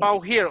 What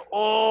about here?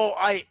 Oh,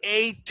 I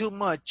ate too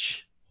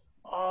much.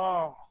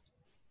 Oh.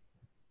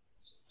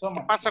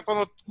 ¿Qué pasa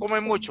cuando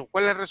come mucho?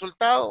 ¿Cuál es el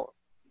resultado?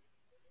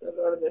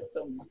 Dolor de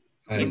estómago.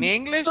 In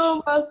English?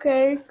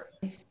 Stomachache.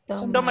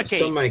 Stomachache.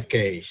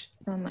 Stomachache.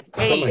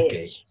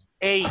 Stomachache.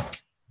 Ache.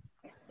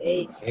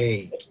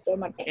 Ache.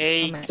 Stomachache.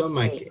 Ache.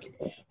 Stomachache.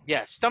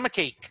 Yes,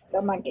 stomachache.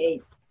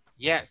 Stomachache.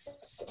 Yes,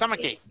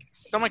 stomachache.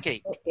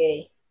 Stomachache.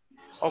 Okay.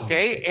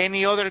 Okay,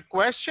 any other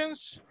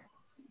questions?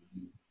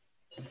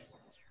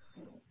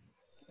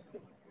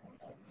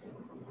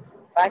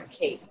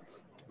 Backache.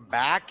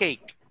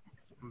 Backache.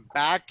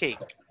 Backache.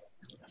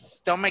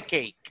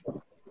 Stomachache.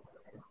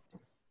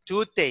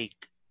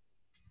 Toothache.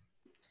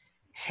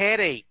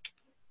 Headache.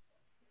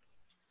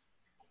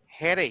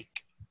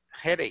 Headache.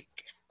 Headache.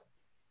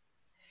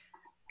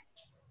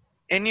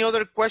 Any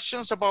other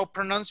questions about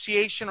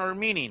pronunciation or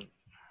meaning?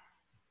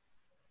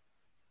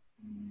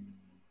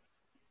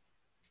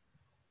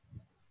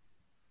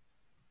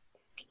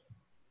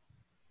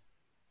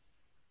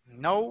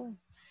 No?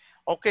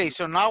 Okay,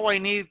 so now I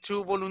need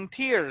 2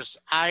 volunteers.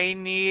 I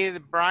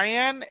need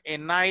Brian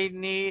and I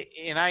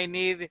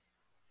need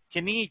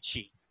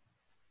Kenichi.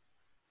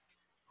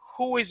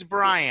 Who is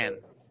Brian?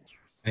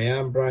 I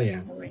am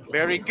Brian.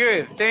 Very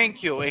good,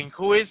 thank you. And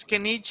who is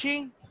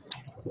Kenichi?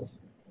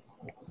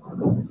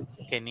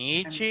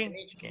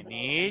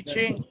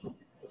 Kenichi.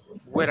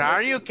 Where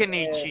are you,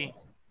 Kenichi?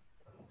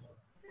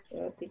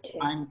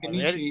 I'm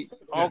Kenichi.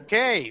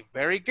 Okay,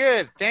 very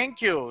good,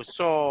 thank you.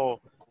 So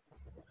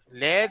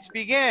let's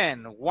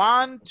begin.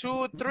 1,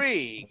 2,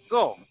 3,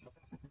 go.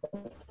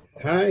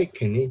 Hi,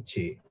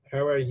 Kenichi.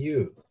 How are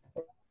you?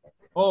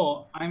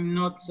 Oh, I'm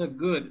not so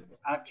good,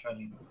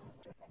 actually.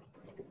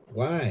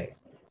 Why?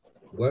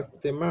 What's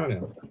the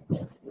matter?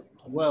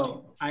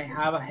 Well, I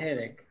have a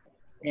headache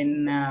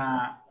and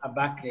a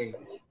backache.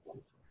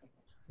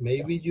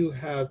 Maybe you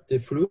have the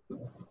flu?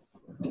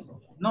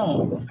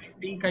 No, I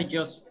think I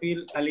just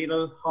feel a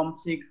little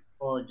homesick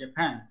for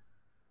Japan.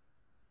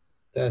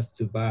 That's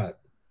too bad.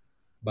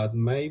 But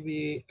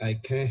maybe I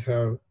can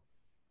help.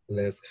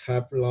 Let's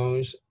have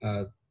lunch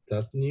at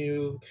that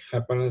new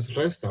Japanese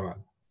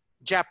restaurant.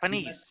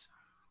 Japanese.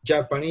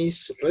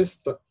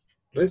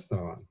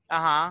 Restaurant.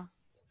 Uh-huh.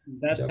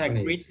 That's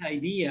Japanese. a great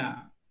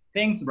idea.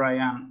 Thanks,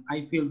 Brian.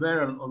 I feel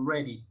better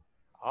already.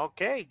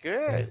 Okay,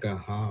 good.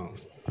 Uh-huh.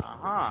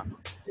 Uh-huh.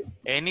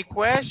 Any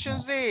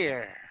questions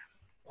there?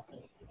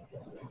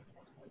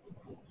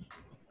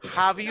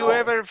 Have you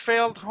ever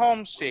felt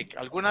homesick?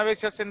 ¿Alguna vez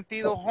se ha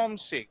sentido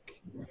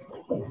homesick?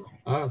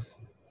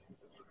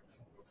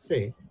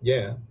 Sí,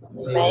 yeah.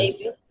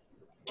 Maybe.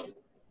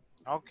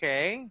 Ok.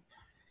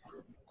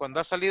 Cuando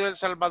ha salido El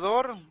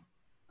Salvador,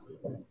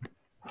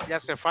 ya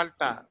hace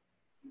falta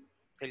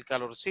el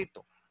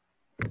calorcito.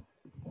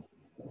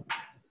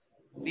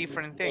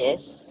 Different things.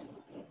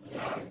 Yes.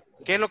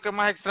 ¿Qué es lo que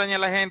más extraña a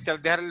la gente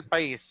al dejar el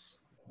país?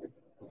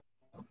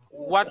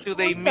 What do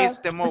they miss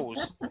the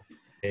most?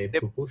 The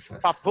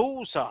Pupusas.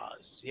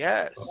 pupusas,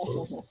 yes.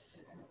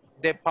 Pupusas.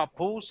 The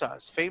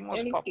pupusas, famous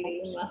El pupusas.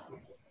 clima.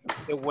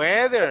 The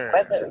weather,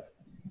 Weather.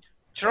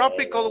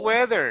 tropical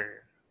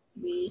weather.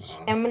 Beach.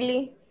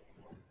 Family.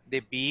 The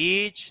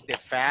beach, the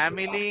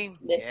family,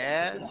 The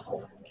yes.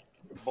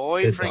 The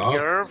Boyfriend, dog.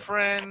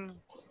 girlfriend,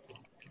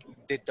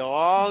 the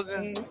dog.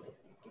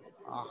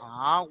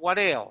 Mm, What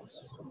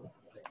else?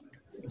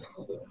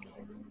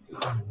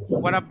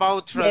 What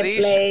about the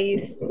tradition?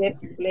 place.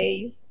 The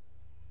place.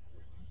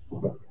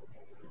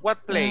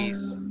 What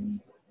place?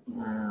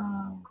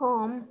 Um,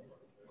 Home.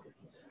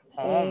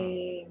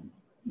 Home.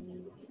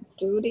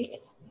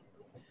 Tourist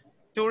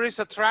Tourist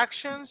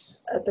attractions?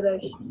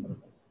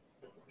 attraction.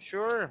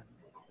 Sure.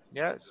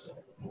 Yes.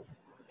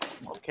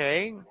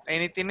 Okay.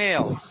 Anything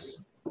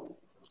else?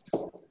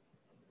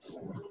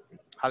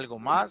 ¿Algo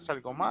más?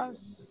 ¿Algo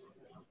más?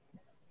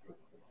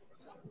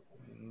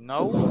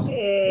 No.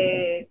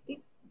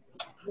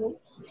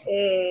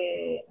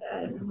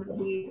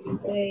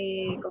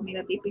 Food.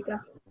 Comida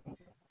típica.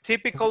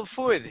 Typical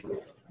food.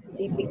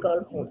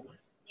 Typical food.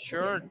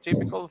 Sure,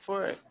 typical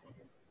food.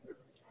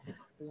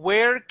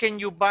 Where can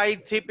you buy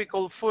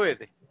typical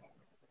food?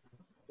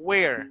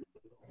 Where?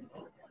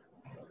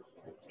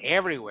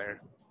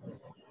 Everywhere.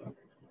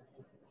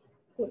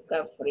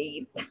 Puta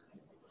frita.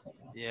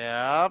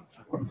 Yep.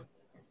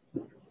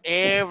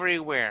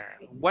 Everywhere.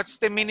 What's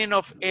the meaning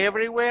of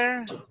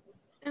everywhere?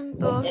 En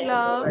todos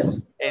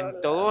lados.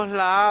 En todos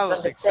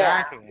lados, Donde sea.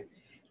 exactly.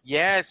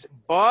 Yes,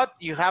 but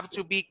you have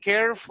to be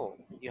careful.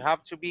 You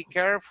have to be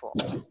careful.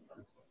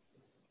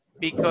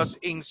 Because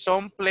in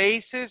some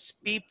places,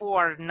 people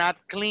are not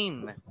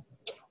clean.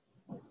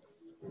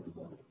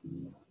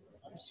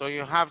 So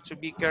you have to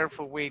be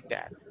careful with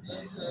that.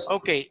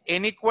 Okay,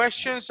 any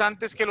questions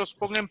antes que los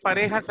ponga en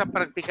parejas a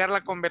practicar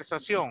la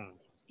conversación?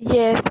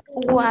 Yes.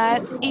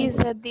 What is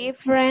the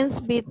difference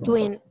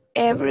between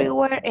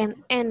everywhere and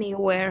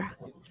anywhere?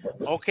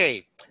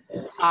 Okay,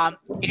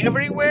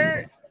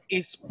 everywhere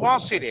is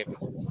positive.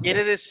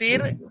 Quiere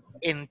decir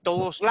en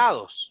todos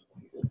lados.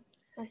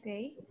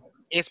 Ok.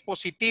 Es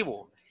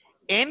positivo.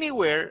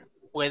 Anywhere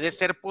puede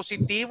ser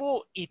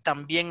positivo y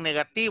también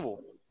negativo.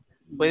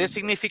 Puede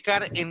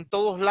significar en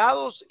todos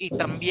lados y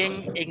también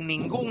en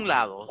ningún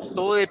lado.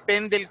 Todo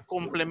depende del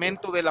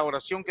complemento de la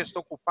oración que está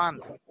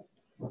ocupando.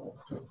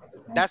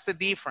 That's the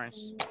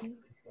difference.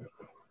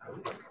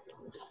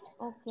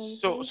 Okay,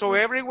 So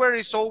everywhere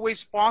is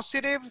always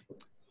positive.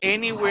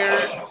 Anywhere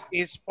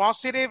is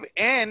positive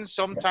and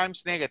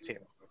sometimes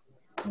negative.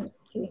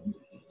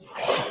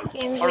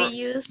 Can Or we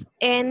use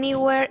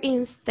anywhere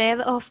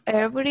instead of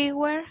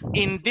everywhere?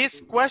 in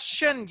this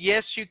question,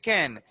 yes, you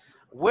can.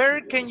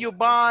 Where can you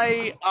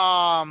buy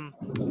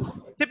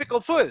typical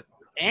food?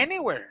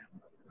 Anywhere.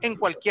 En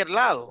cualquier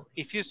lado.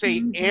 If you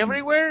say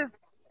everywhere,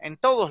 en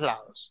todos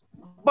lados.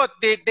 But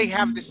they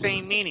have the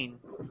same meaning.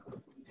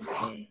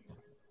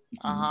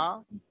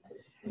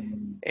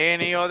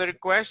 Any other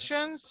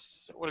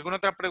questions? ¿O alguna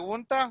otra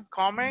pregunta?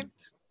 Comment?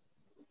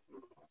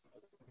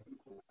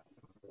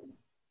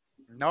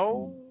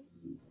 No?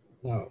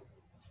 No.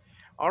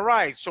 All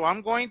right, so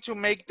I'm going to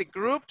make the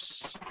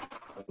groups.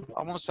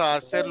 Vamos a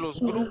hacer los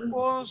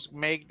grupos.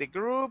 Make the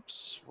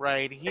groups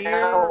right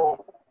here.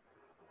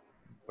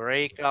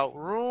 Breakout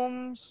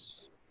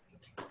rooms.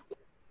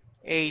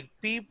 8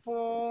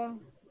 people.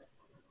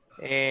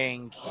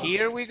 And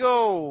here we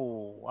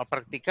go. A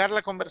practicar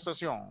la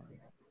conversación.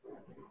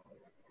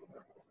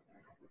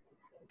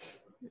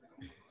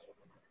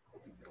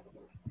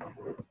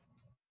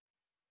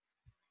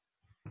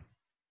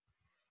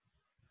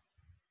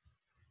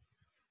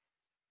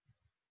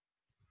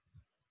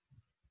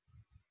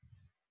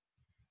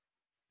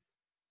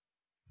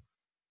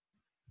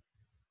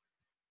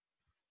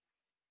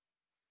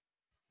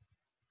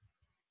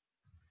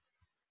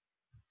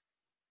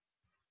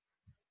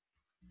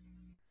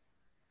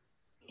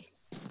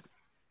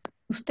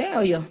 ¿Usted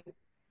o yo?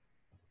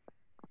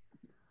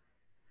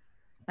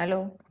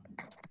 ¿Aló?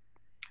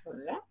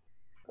 Hola.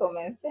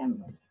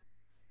 Comencemos.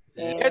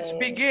 Let's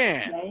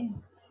begin.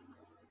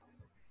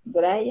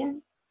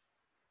 Brian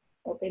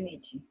o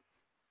Kenichi.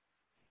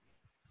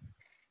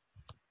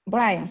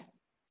 Brian.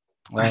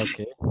 Ah,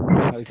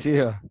 ok. Ahí sí,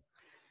 va.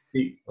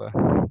 Sí.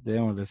 Bueno,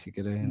 démosle si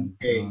querés.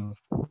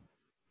 Entonces.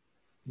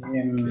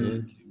 Em,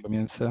 Ok,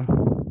 comienza.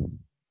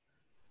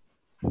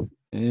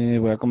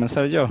 Voy a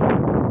comenzar yo.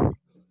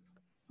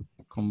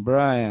 Con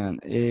Brian.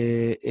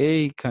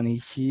 Hey,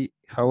 Kanichi,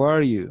 how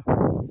are you?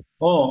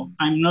 Oh,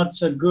 I'm not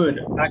so good,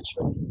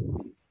 actually.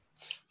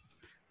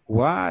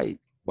 Why?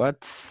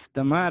 What's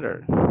the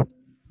matter?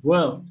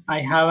 Well,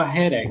 I have a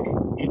headache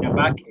and a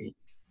backache.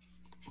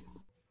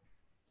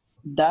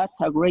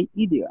 That's a great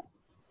idea.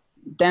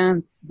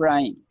 Thanks,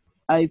 Brian.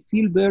 I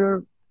feel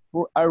better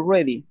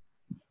already.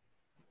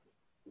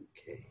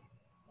 Okay.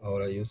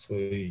 Ahora yo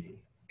soy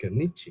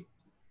Kenichi.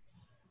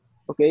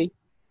 Okay.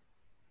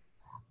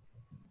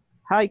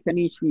 Hi,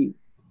 Kanichi.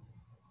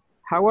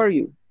 How are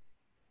you?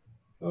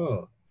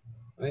 Oh,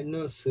 I'm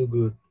not so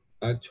good,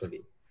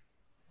 actually.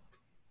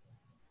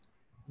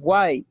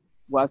 Why?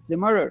 What's the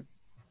matter?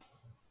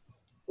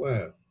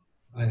 Well,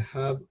 I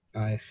have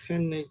a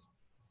headache.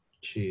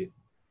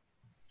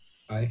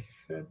 I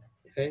had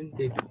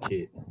headache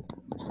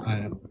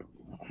and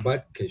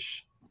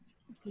backache,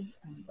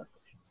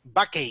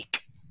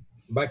 Backache.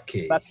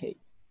 backache, Backache.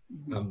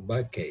 and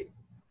backache.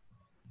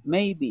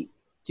 Maybe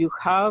you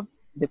have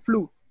the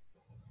flu.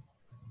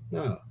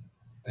 No,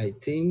 I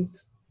think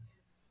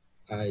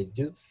I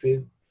just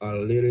feel a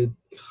little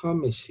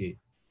homesick.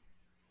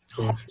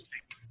 For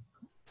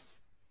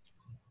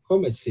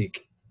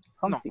homesick.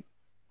 No, Homesick.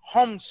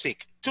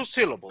 homesick. 2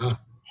 syllables. Ah,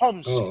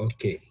 Homesick. oh,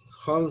 okay.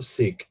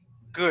 Homesick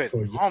Good.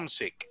 for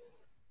Homesick.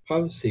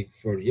 homesick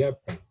for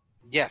Japan.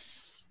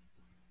 Yes.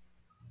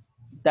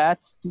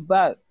 That's too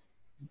bad.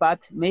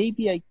 But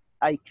maybe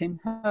I can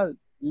help.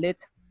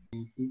 Let's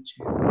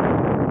Teacher.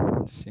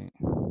 Sí.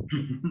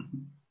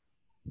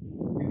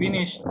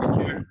 Finish,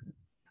 teacher.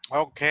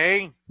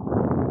 Okay.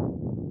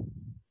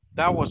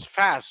 That was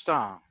fast,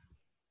 huh?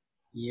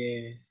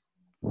 Yes.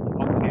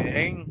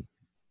 Okay.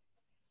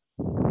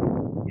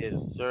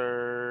 Yes,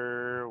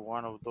 sir.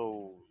 One of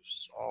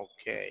those.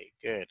 Okay,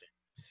 good.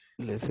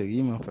 Le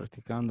seguimos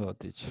practicando,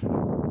 teacher.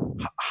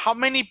 How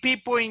many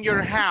people in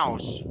your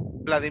house?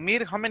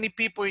 Vladimir, how many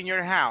people in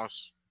your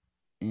house?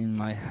 In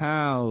my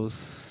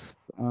house,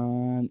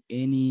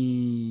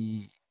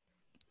 any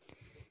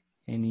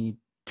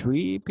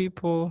 3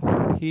 people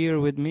here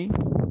with me?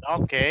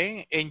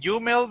 Okay. And you,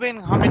 Melvin,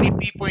 how many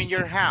people in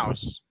your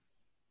house?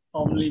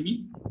 Only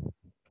me.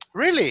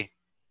 Really?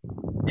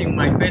 In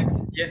my bed,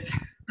 yes.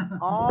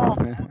 Oh,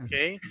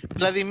 okay.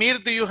 Vladimir,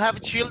 do you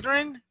have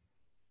children?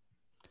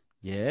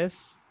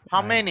 Yes. How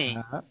I many?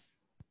 have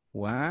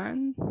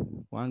one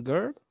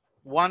girl.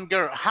 One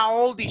girl. How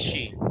old is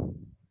she?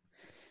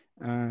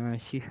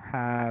 She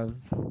have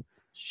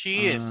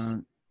She is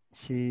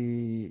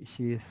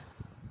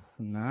she's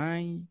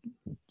 9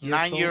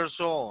 9 years old. years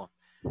old.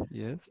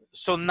 Yes.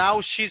 So now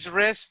she's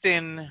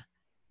resting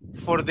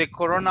for the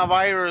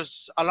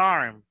coronavirus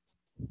alarm.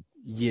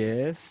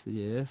 Yes.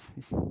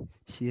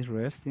 She's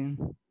resting.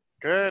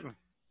 Good,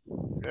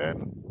 good.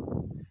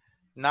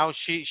 Now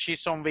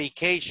she's on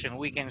vacation,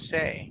 we can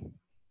say.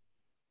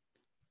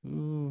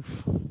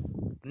 Oof.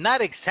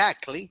 Not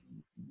exactly.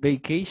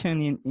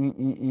 Vacation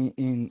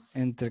in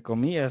entre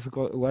comillas.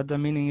 What the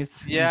meaning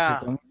is? Entre Yeah,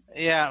 comillas?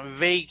 yeah,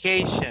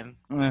 vacation.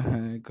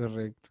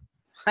 Correct.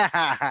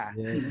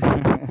 Yes.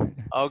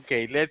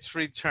 Okay, let's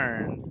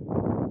return.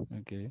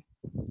 Okay.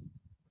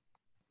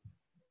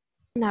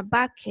 A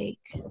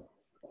backache.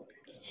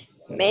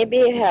 Maybe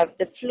you have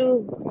the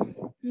flu.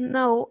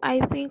 No, I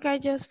think I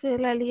just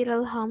feel a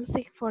little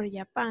homesick for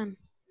Japan.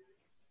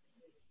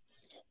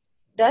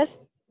 That's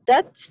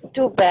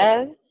too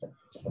bad.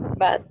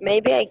 But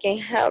maybe I can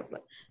help.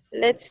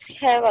 Let's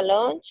have a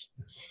lunch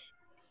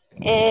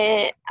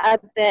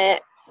at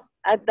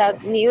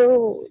that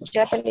new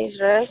Japanese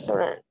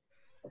restaurant.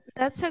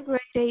 That's a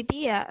great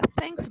idea.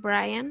 Thanks,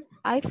 Brian.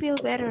 I feel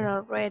better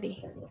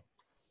already.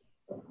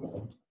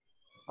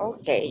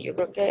 Okay, you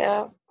creo que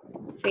ya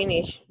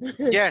finish.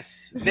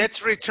 Yes,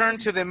 let's return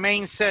to the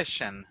main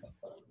session.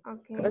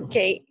 Okay.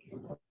 Okay.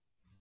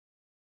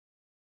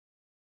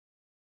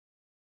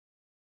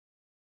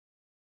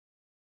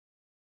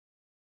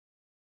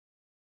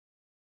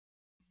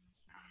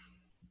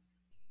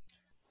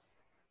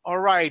 All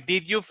right,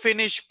 did you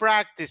finish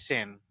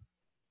practicing?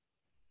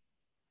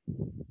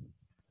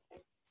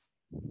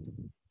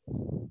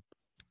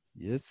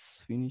 Yes,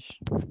 finish.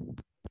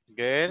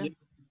 Good.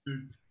 Yes.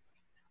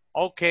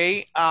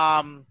 Okay,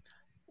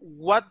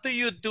 what do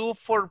you do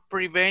for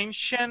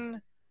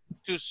prevention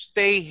to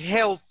stay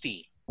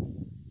healthy?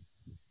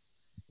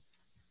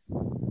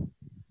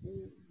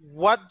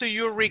 What do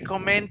you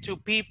recommend to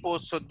people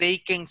so they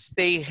can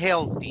stay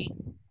healthy?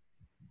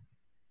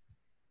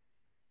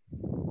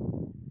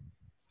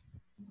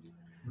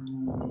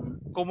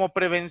 Como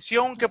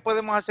prevención, ¿qué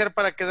podemos hacer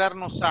para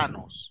quedarnos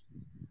sanos?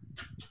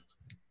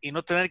 Y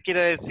no tener que ir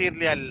a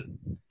decirle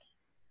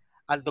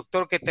al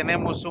doctor que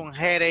tenemos un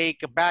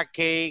headache,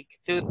 backache,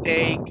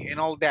 toothache, and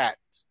all that.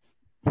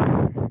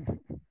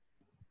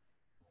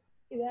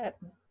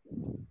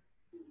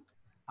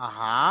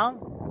 Ajá.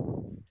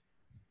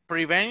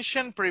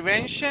 Prevention.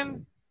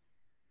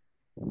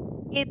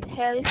 Eat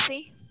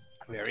healthy.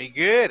 Very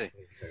good.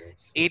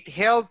 Eat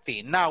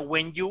healthy. Now,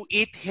 when you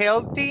eat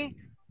healthy,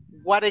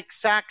 what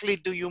exactly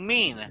do you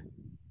mean?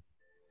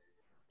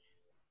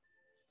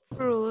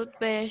 Fruit,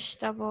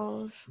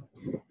 vegetables,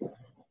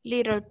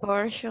 little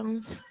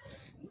portions.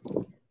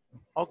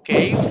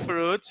 Okay,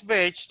 fruits,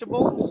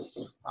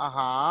 vegetables.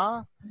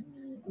 Ajá.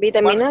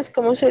 Vitaminas,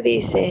 ¿cómo se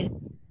dice?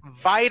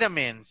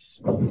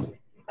 Vitamins.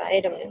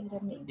 Vitamins.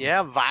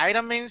 Yeah,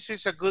 vitamins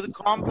is a good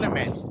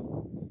compliment.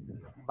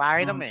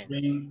 Vitamins.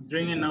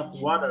 Drink enough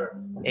water.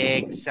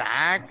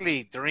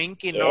 Exactly.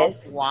 Drink Yes. enough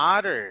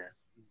water.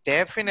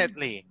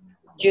 Definitely.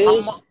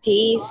 Juice,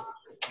 teas.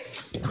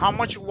 How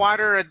much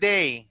water a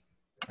day?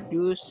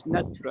 use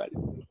natural.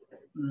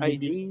 I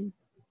drink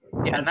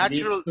Yeah, At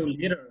least natural. 2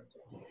 liters.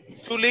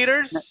 2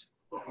 liters?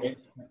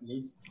 Yes, at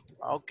least.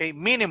 Okay,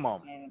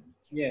 minimum.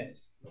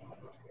 Yes.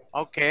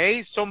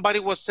 Okay, somebody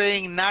was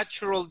saying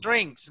natural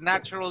drinks,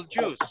 natural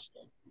juice.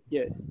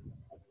 Yes.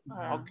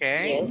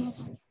 Okay.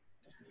 Yes.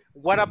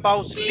 What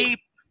about sleep?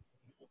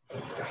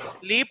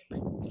 Sleep?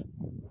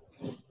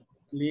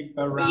 Sleep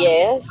around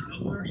Yes.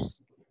 hours.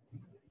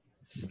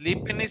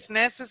 Sleeping is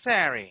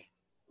necessary.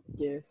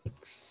 Yes.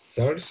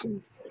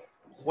 Exercise.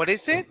 What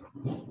is it?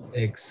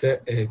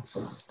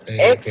 Exercise.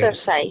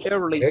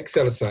 Early.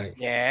 Exercise.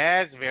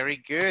 Yes, very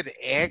good.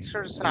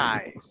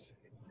 Exercise.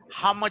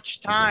 How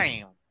much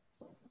time?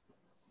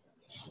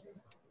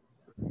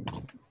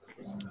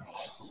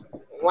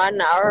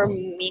 1 hour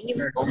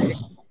minimum.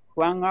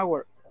 1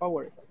 hour.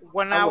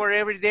 1 hour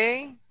every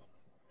day?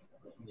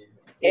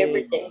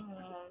 Every day.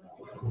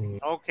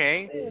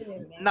 Okay.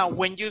 Now,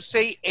 when you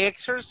say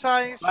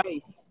exercise,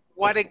 Twice.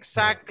 what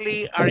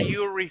exactly are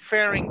you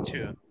referring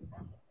to?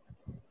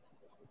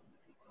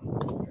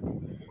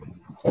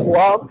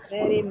 Walk.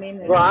 30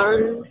 minutes.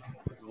 Run.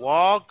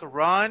 Walk,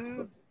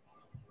 run.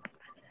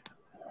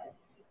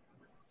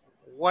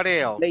 What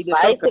else? Play the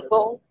soccer.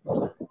 Bicycle.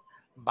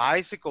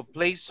 Bicycle,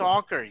 play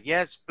soccer.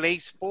 Yes, play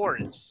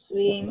sports.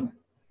 Swim.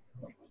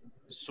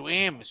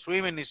 Swim.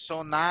 Swimming is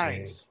so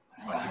nice.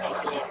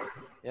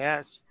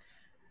 Yes.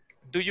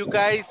 Do you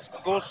guys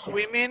go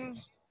swimming?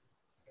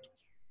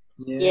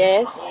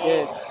 Yes.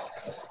 Yes.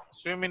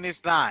 Swimming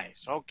is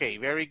nice. Okay,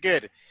 very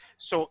good.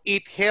 So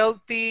eat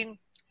healthy,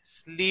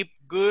 sleep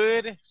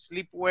good,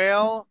 sleep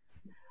well,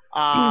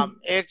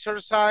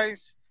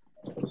 exercise.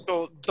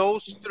 So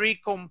those 3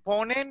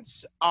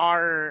 components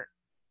are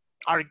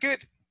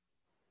good.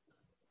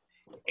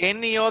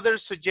 Any other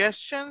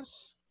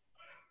suggestions?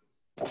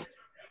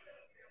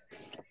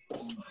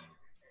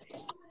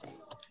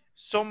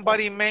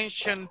 Somebody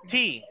mentioned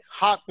tea,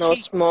 hot No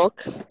tea.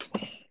 smoke.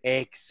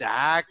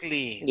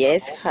 Exactly.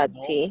 Yes, hot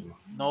tea.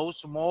 No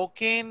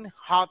smoking,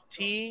 hot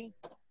tea.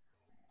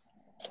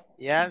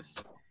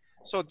 Yes.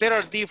 So there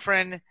are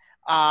different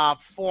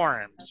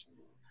forms.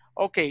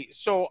 Okay,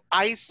 so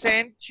I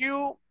sent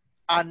you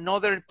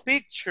another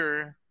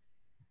picture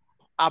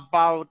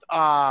about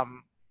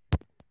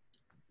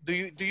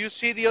do you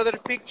see the other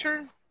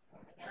picture?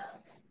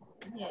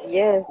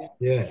 Yes.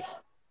 Yes.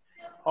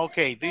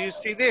 Okay, do you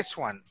see this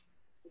one?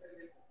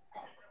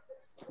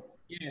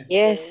 Yes.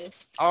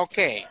 Yes.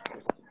 Okay.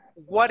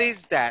 What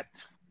is that?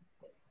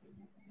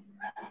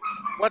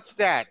 What's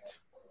that?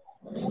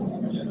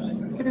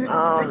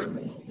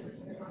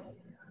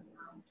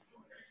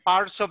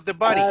 Parts of the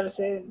body.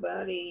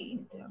 Body.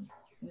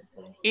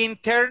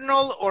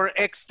 Internal or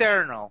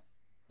external?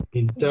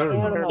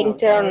 Internal.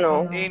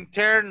 Internal.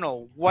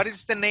 Internal. What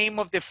is the name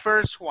of the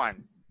first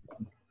one?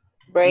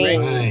 Brain.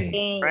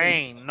 Brain.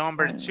 Brain.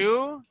 Number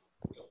 2?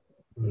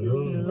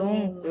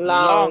 Lung.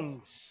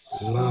 Lungs.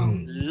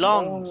 Lungs.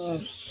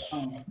 Lungs.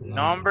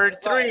 Number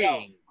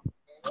 3?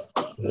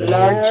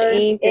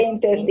 Large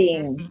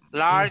intestine.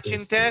 Large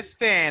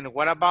intestine.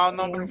 What about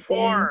number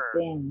 4?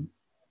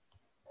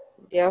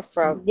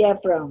 Diaphragm.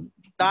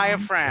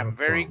 Diaphragm.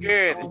 Very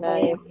good.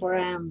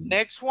 Diaphragm.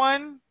 Next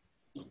one?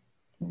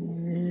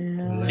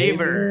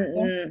 Liver.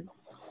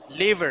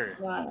 Liver.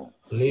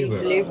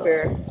 Liver.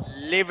 Liver.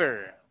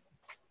 Liver.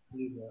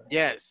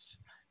 Yes.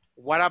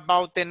 What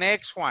about the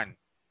next one?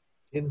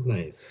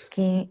 Kidneys.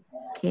 Kidneys.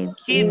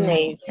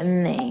 Kidneys.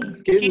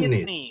 Kidneys.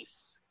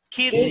 Kidneys.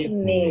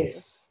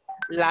 Kidneys.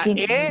 La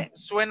E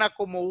suena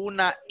como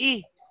una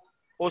I.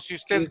 O si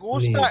usted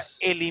gusta, Kidneys.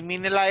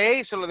 elimine la E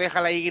y solo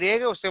deja la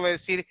Y. Usted va a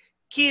decir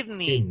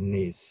kidney.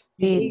 Kidneys.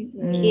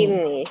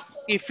 Kidneys.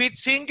 If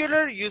it's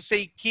singular, you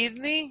say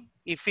kidney.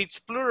 If it's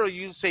plural,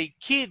 you say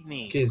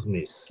kidneys.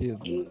 Kidneys.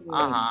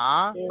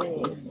 Uh-huh.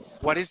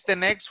 What is the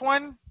next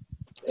one?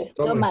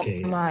 Stomach.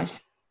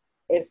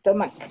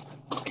 Stomach.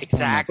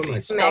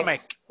 Exactly.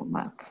 Stomach.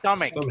 Stomach.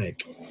 Stomach.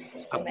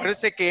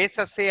 Acuérdese que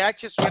esa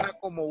CH suena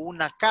como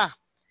una K.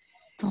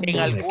 En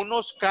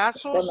algunos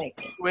casos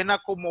suena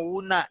como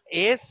una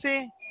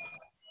S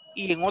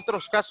y en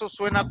otros casos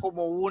suena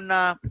como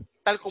una,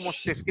 tal como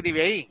se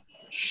escribe ahí.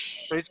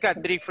 So it's got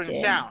different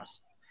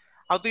sounds.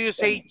 How do you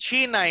say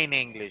China in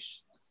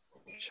English?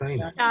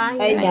 China.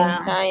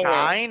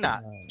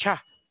 China.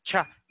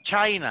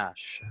 China.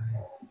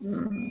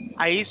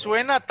 Ahí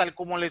suena tal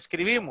como le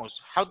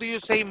escribimos. How do you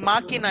say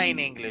máquina in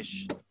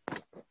English?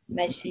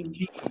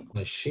 Machine.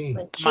 Machine.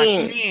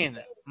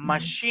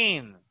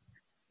 Machine.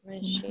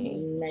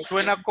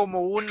 Suena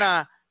como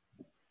una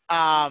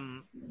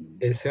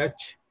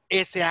SH.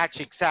 SH,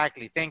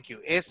 exactly. Thank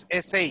you.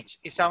 SH.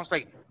 It sounds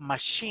like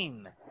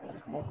machine.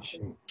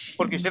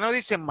 Porque usted no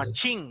dice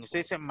machine, usted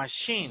dice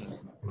machine.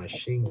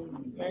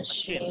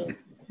 Machine.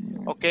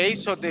 Okay,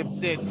 so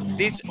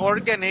this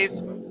organ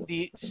is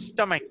the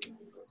stomach.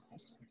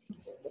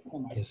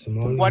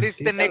 What is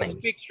the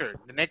next picture?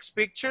 The next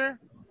picture?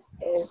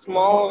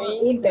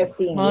 Small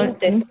intestine.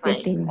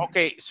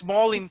 Okay,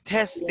 small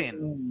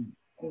intestine.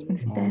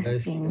 Small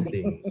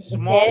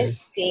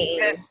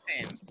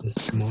intestine.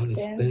 Small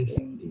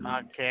intestine.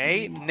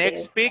 Okay,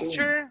 next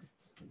picture?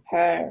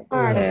 Heart.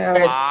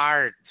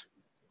 Heart.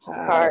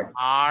 Heart.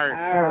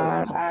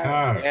 Heart.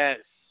 Heart.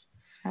 Yes.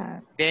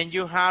 Then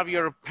you have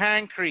your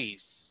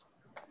pancreas.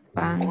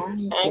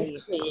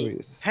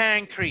 Pancreas.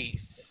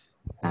 Pancreas.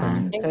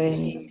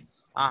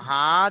 Pancreas.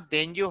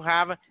 Then you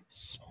have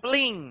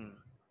spleen.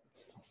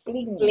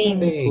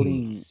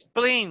 Spleen.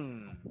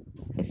 Spleen.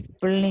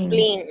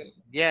 Spleen.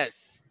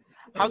 Yes.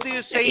 How do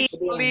you say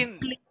spleen?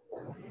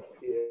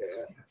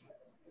 Yeah.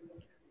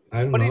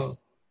 I don't What know.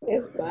 is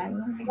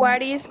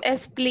What is a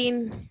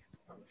spleen?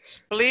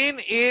 spleen?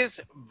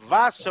 Is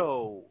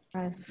vaso.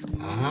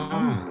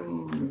 Ah,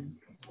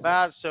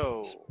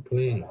 Vaso.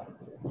 spleen.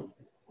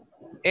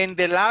 And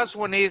the last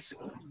one is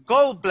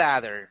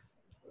gallbladder.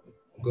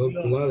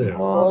 Gallbladder.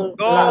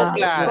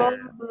 Gallbladder.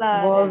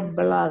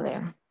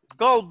 Gallbladder.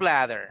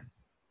 Gallbladder.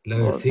 La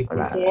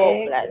vesícula.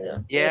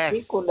 Gallbladder.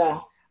 Yes.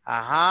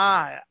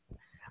 Ajá.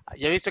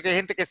 Ya he visto que hay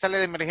gente que sale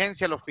de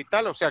emergencia al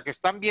hospital, o sea, que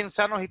están bien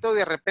sanos y todo, y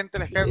de repente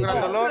les cae un gran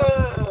dolor.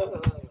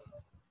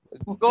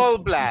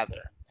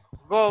 Gallbladder.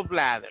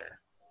 Gallbladder.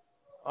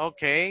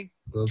 Okay.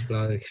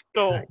 Gallbladder.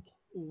 So,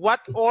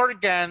 what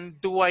organ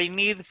do I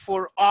need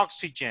for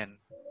oxygen?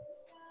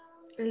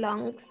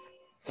 Lungs.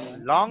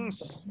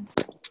 Lungs.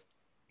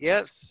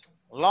 Yes,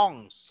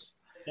 lungs.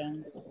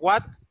 Lungs.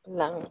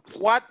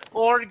 What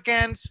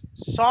organs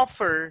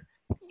suffer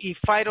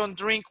if I don't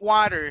drink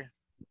water?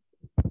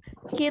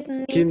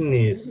 Kidneys.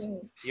 Kidneys.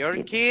 Your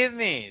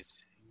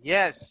kidneys.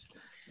 Yes.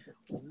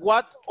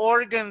 What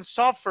organ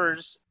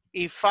suffers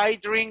if I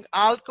drink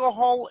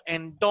alcohol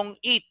and don't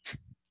eat?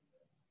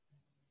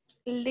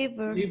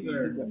 Liver.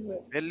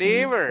 The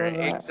liver.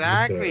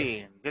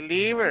 Exactly. The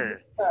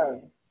liver.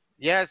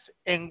 Yes.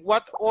 And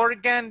what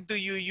organ do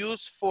you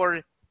use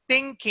for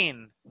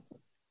thinking?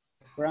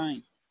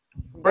 Brain.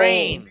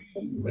 Brain.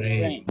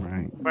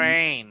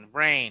 Brain.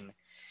 Brain.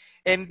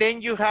 And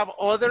then you have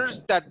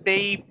others that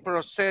they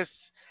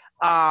process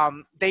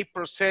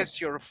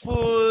your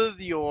food,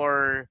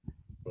 your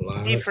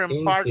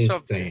different parts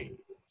of the,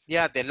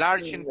 the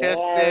large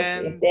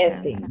intestine,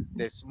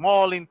 the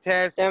small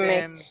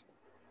intestine.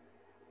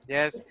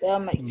 Yes,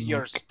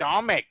 your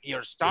stomach.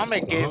 Your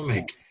stomach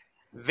is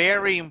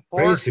very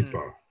important.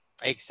 Principal.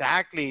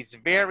 Exactly, it's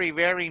very,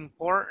 very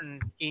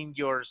important in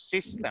your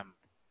system.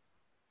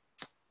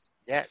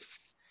 Yes.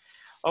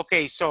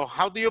 Okay, so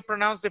how do you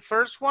pronounce the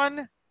first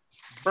one?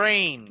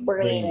 Brain.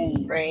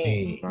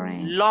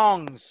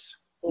 Lungs.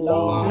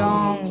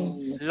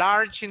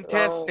 Large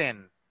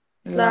intestine.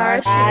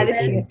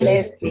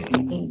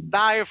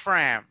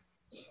 Diaphragm.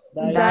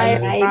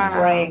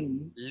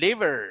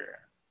 Liver.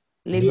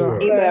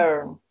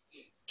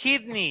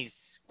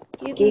 Kidneys.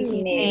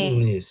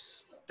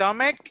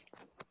 Stomach.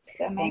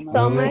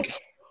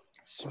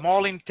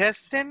 Small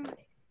intestine.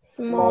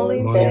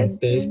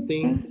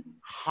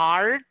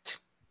 Heart.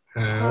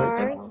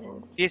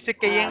 Dice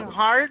que en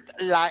heart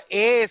la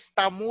E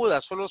está muda,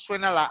 solo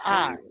suena la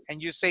A,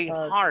 and you say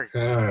heart.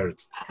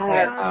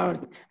 Yes.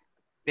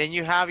 Then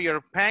you have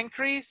your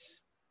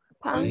pancreas,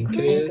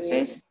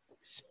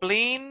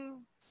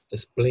 spleen,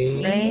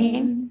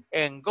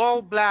 and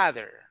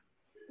gallbladder.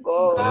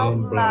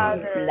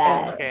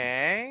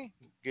 Okay,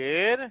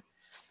 good.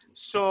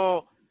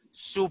 So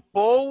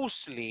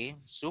supposedly,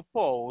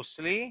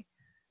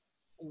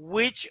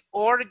 which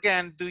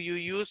organ do you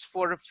use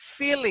for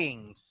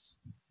feelings?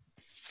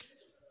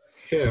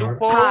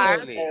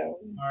 Supposedly.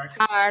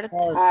 Heart.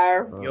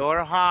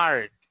 Your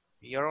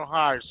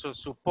heart. So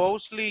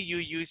supposedly you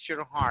use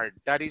your heart.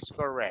 That is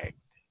correct.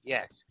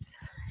 Yes.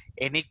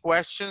 Any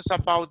questions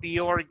about the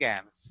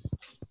organs?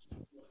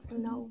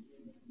 No.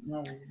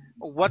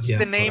 What's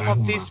the name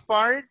of this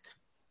part?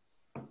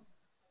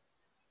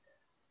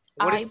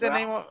 What is the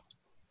name of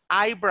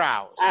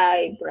eyebrows?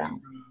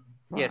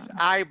 Yes,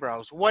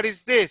 eyebrows. What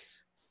is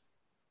this?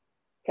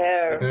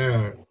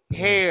 Hair.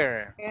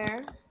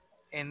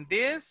 And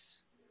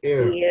this?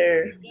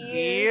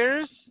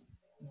 Ears.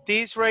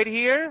 This right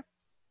here?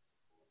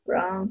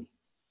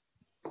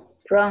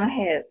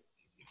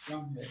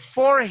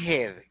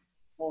 Forehead.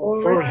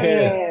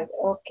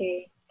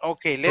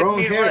 Okay, let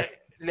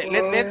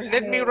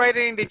me write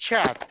it in the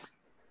chat.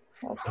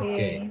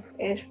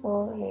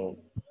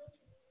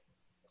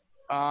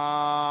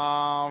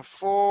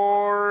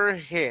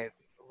 Forehead,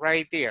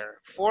 right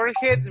there.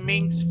 Forehead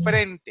means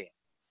frente.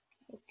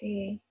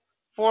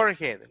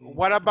 Forehead.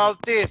 What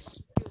about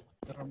this?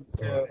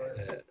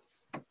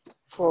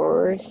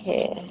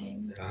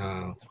 Forehead.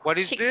 What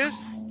is this?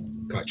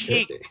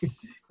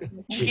 Cheeks.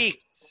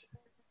 Cheeks.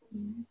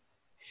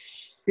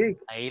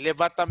 Ahí le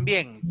va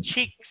también.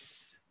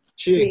 Cheeks.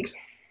 Cheeks.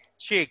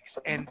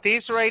 And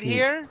this right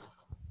here?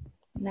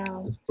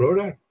 It's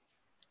plural.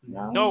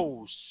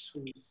 Nose.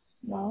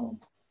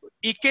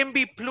 It can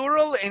be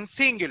plural and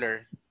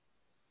singular.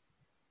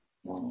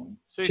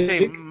 So you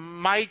say,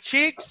 my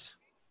cheeks,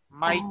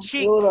 my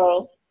cheek.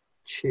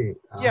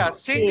 Yeah,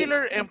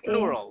 singular and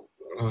plural.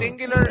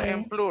 Singular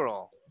and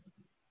plural.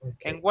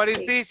 And what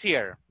is this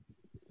here?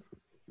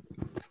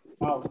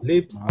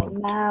 Lips.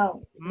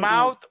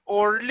 Mouth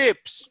or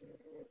lips.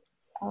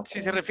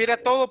 Si se refiere a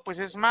todo, pues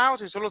es mouth.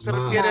 Si solo se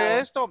refiere a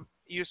esto,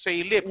 you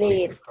say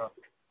lips.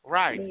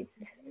 Right.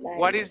 Like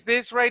What is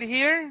this right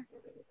here?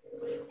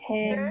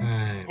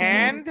 hand,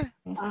 Hand,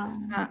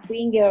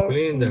 finger,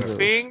 Splendor.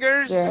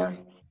 fingers,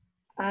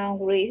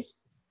 wrist,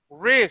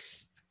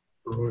 wrist,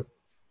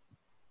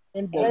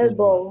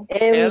 elbow,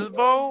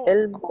 elbow,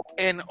 Elbow.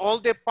 and all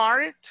the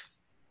part?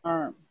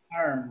 arm,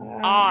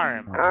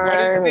 Arm. What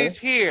is Arm. this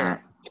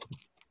here?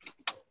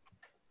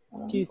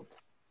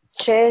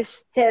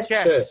 chest, Chest.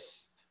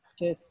 Chest.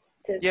 chest,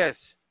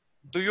 Yes.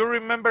 Do you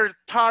remember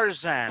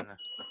Tarzan?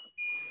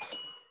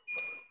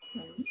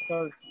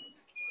 third,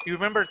 You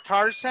remember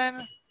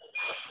Tarzan?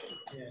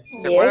 ¿Se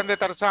Yes. acuerdan de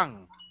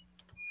Tarzán?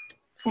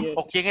 yes,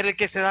 ¿O quién era el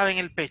que se daba en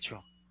el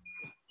pecho?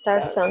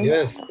 Tarzan.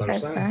 Yes,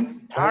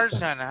 Tarzan.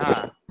 Tarzan,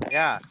 huh?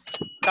 Yeah.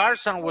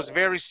 Tarzan was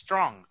very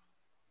strong.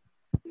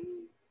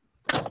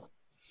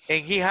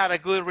 And he had a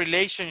good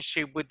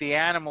relationship with the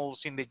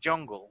animals in the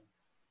jungle.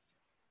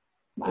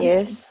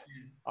 Yes.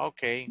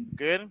 Okay,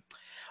 good.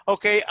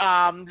 Okay,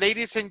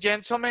 ladies and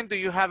gentlemen, do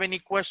you have any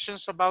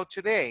questions about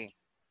today?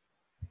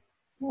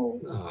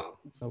 No.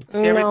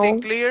 Is everything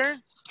No. clear?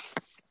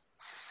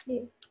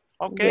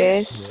 Okay,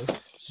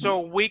 Yes. so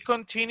we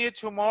continue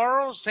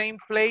tomorrow, same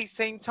place,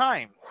 same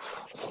time.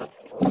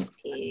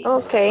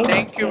 Okay.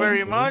 Thank you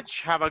very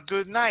much. Have a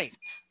good night.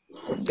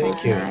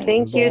 Thank you.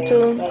 Thank you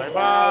too.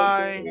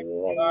 Bye-bye.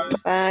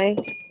 Bye.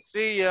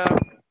 See ya.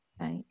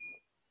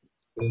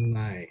 Good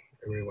night,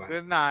 everyone.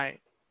 Good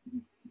night.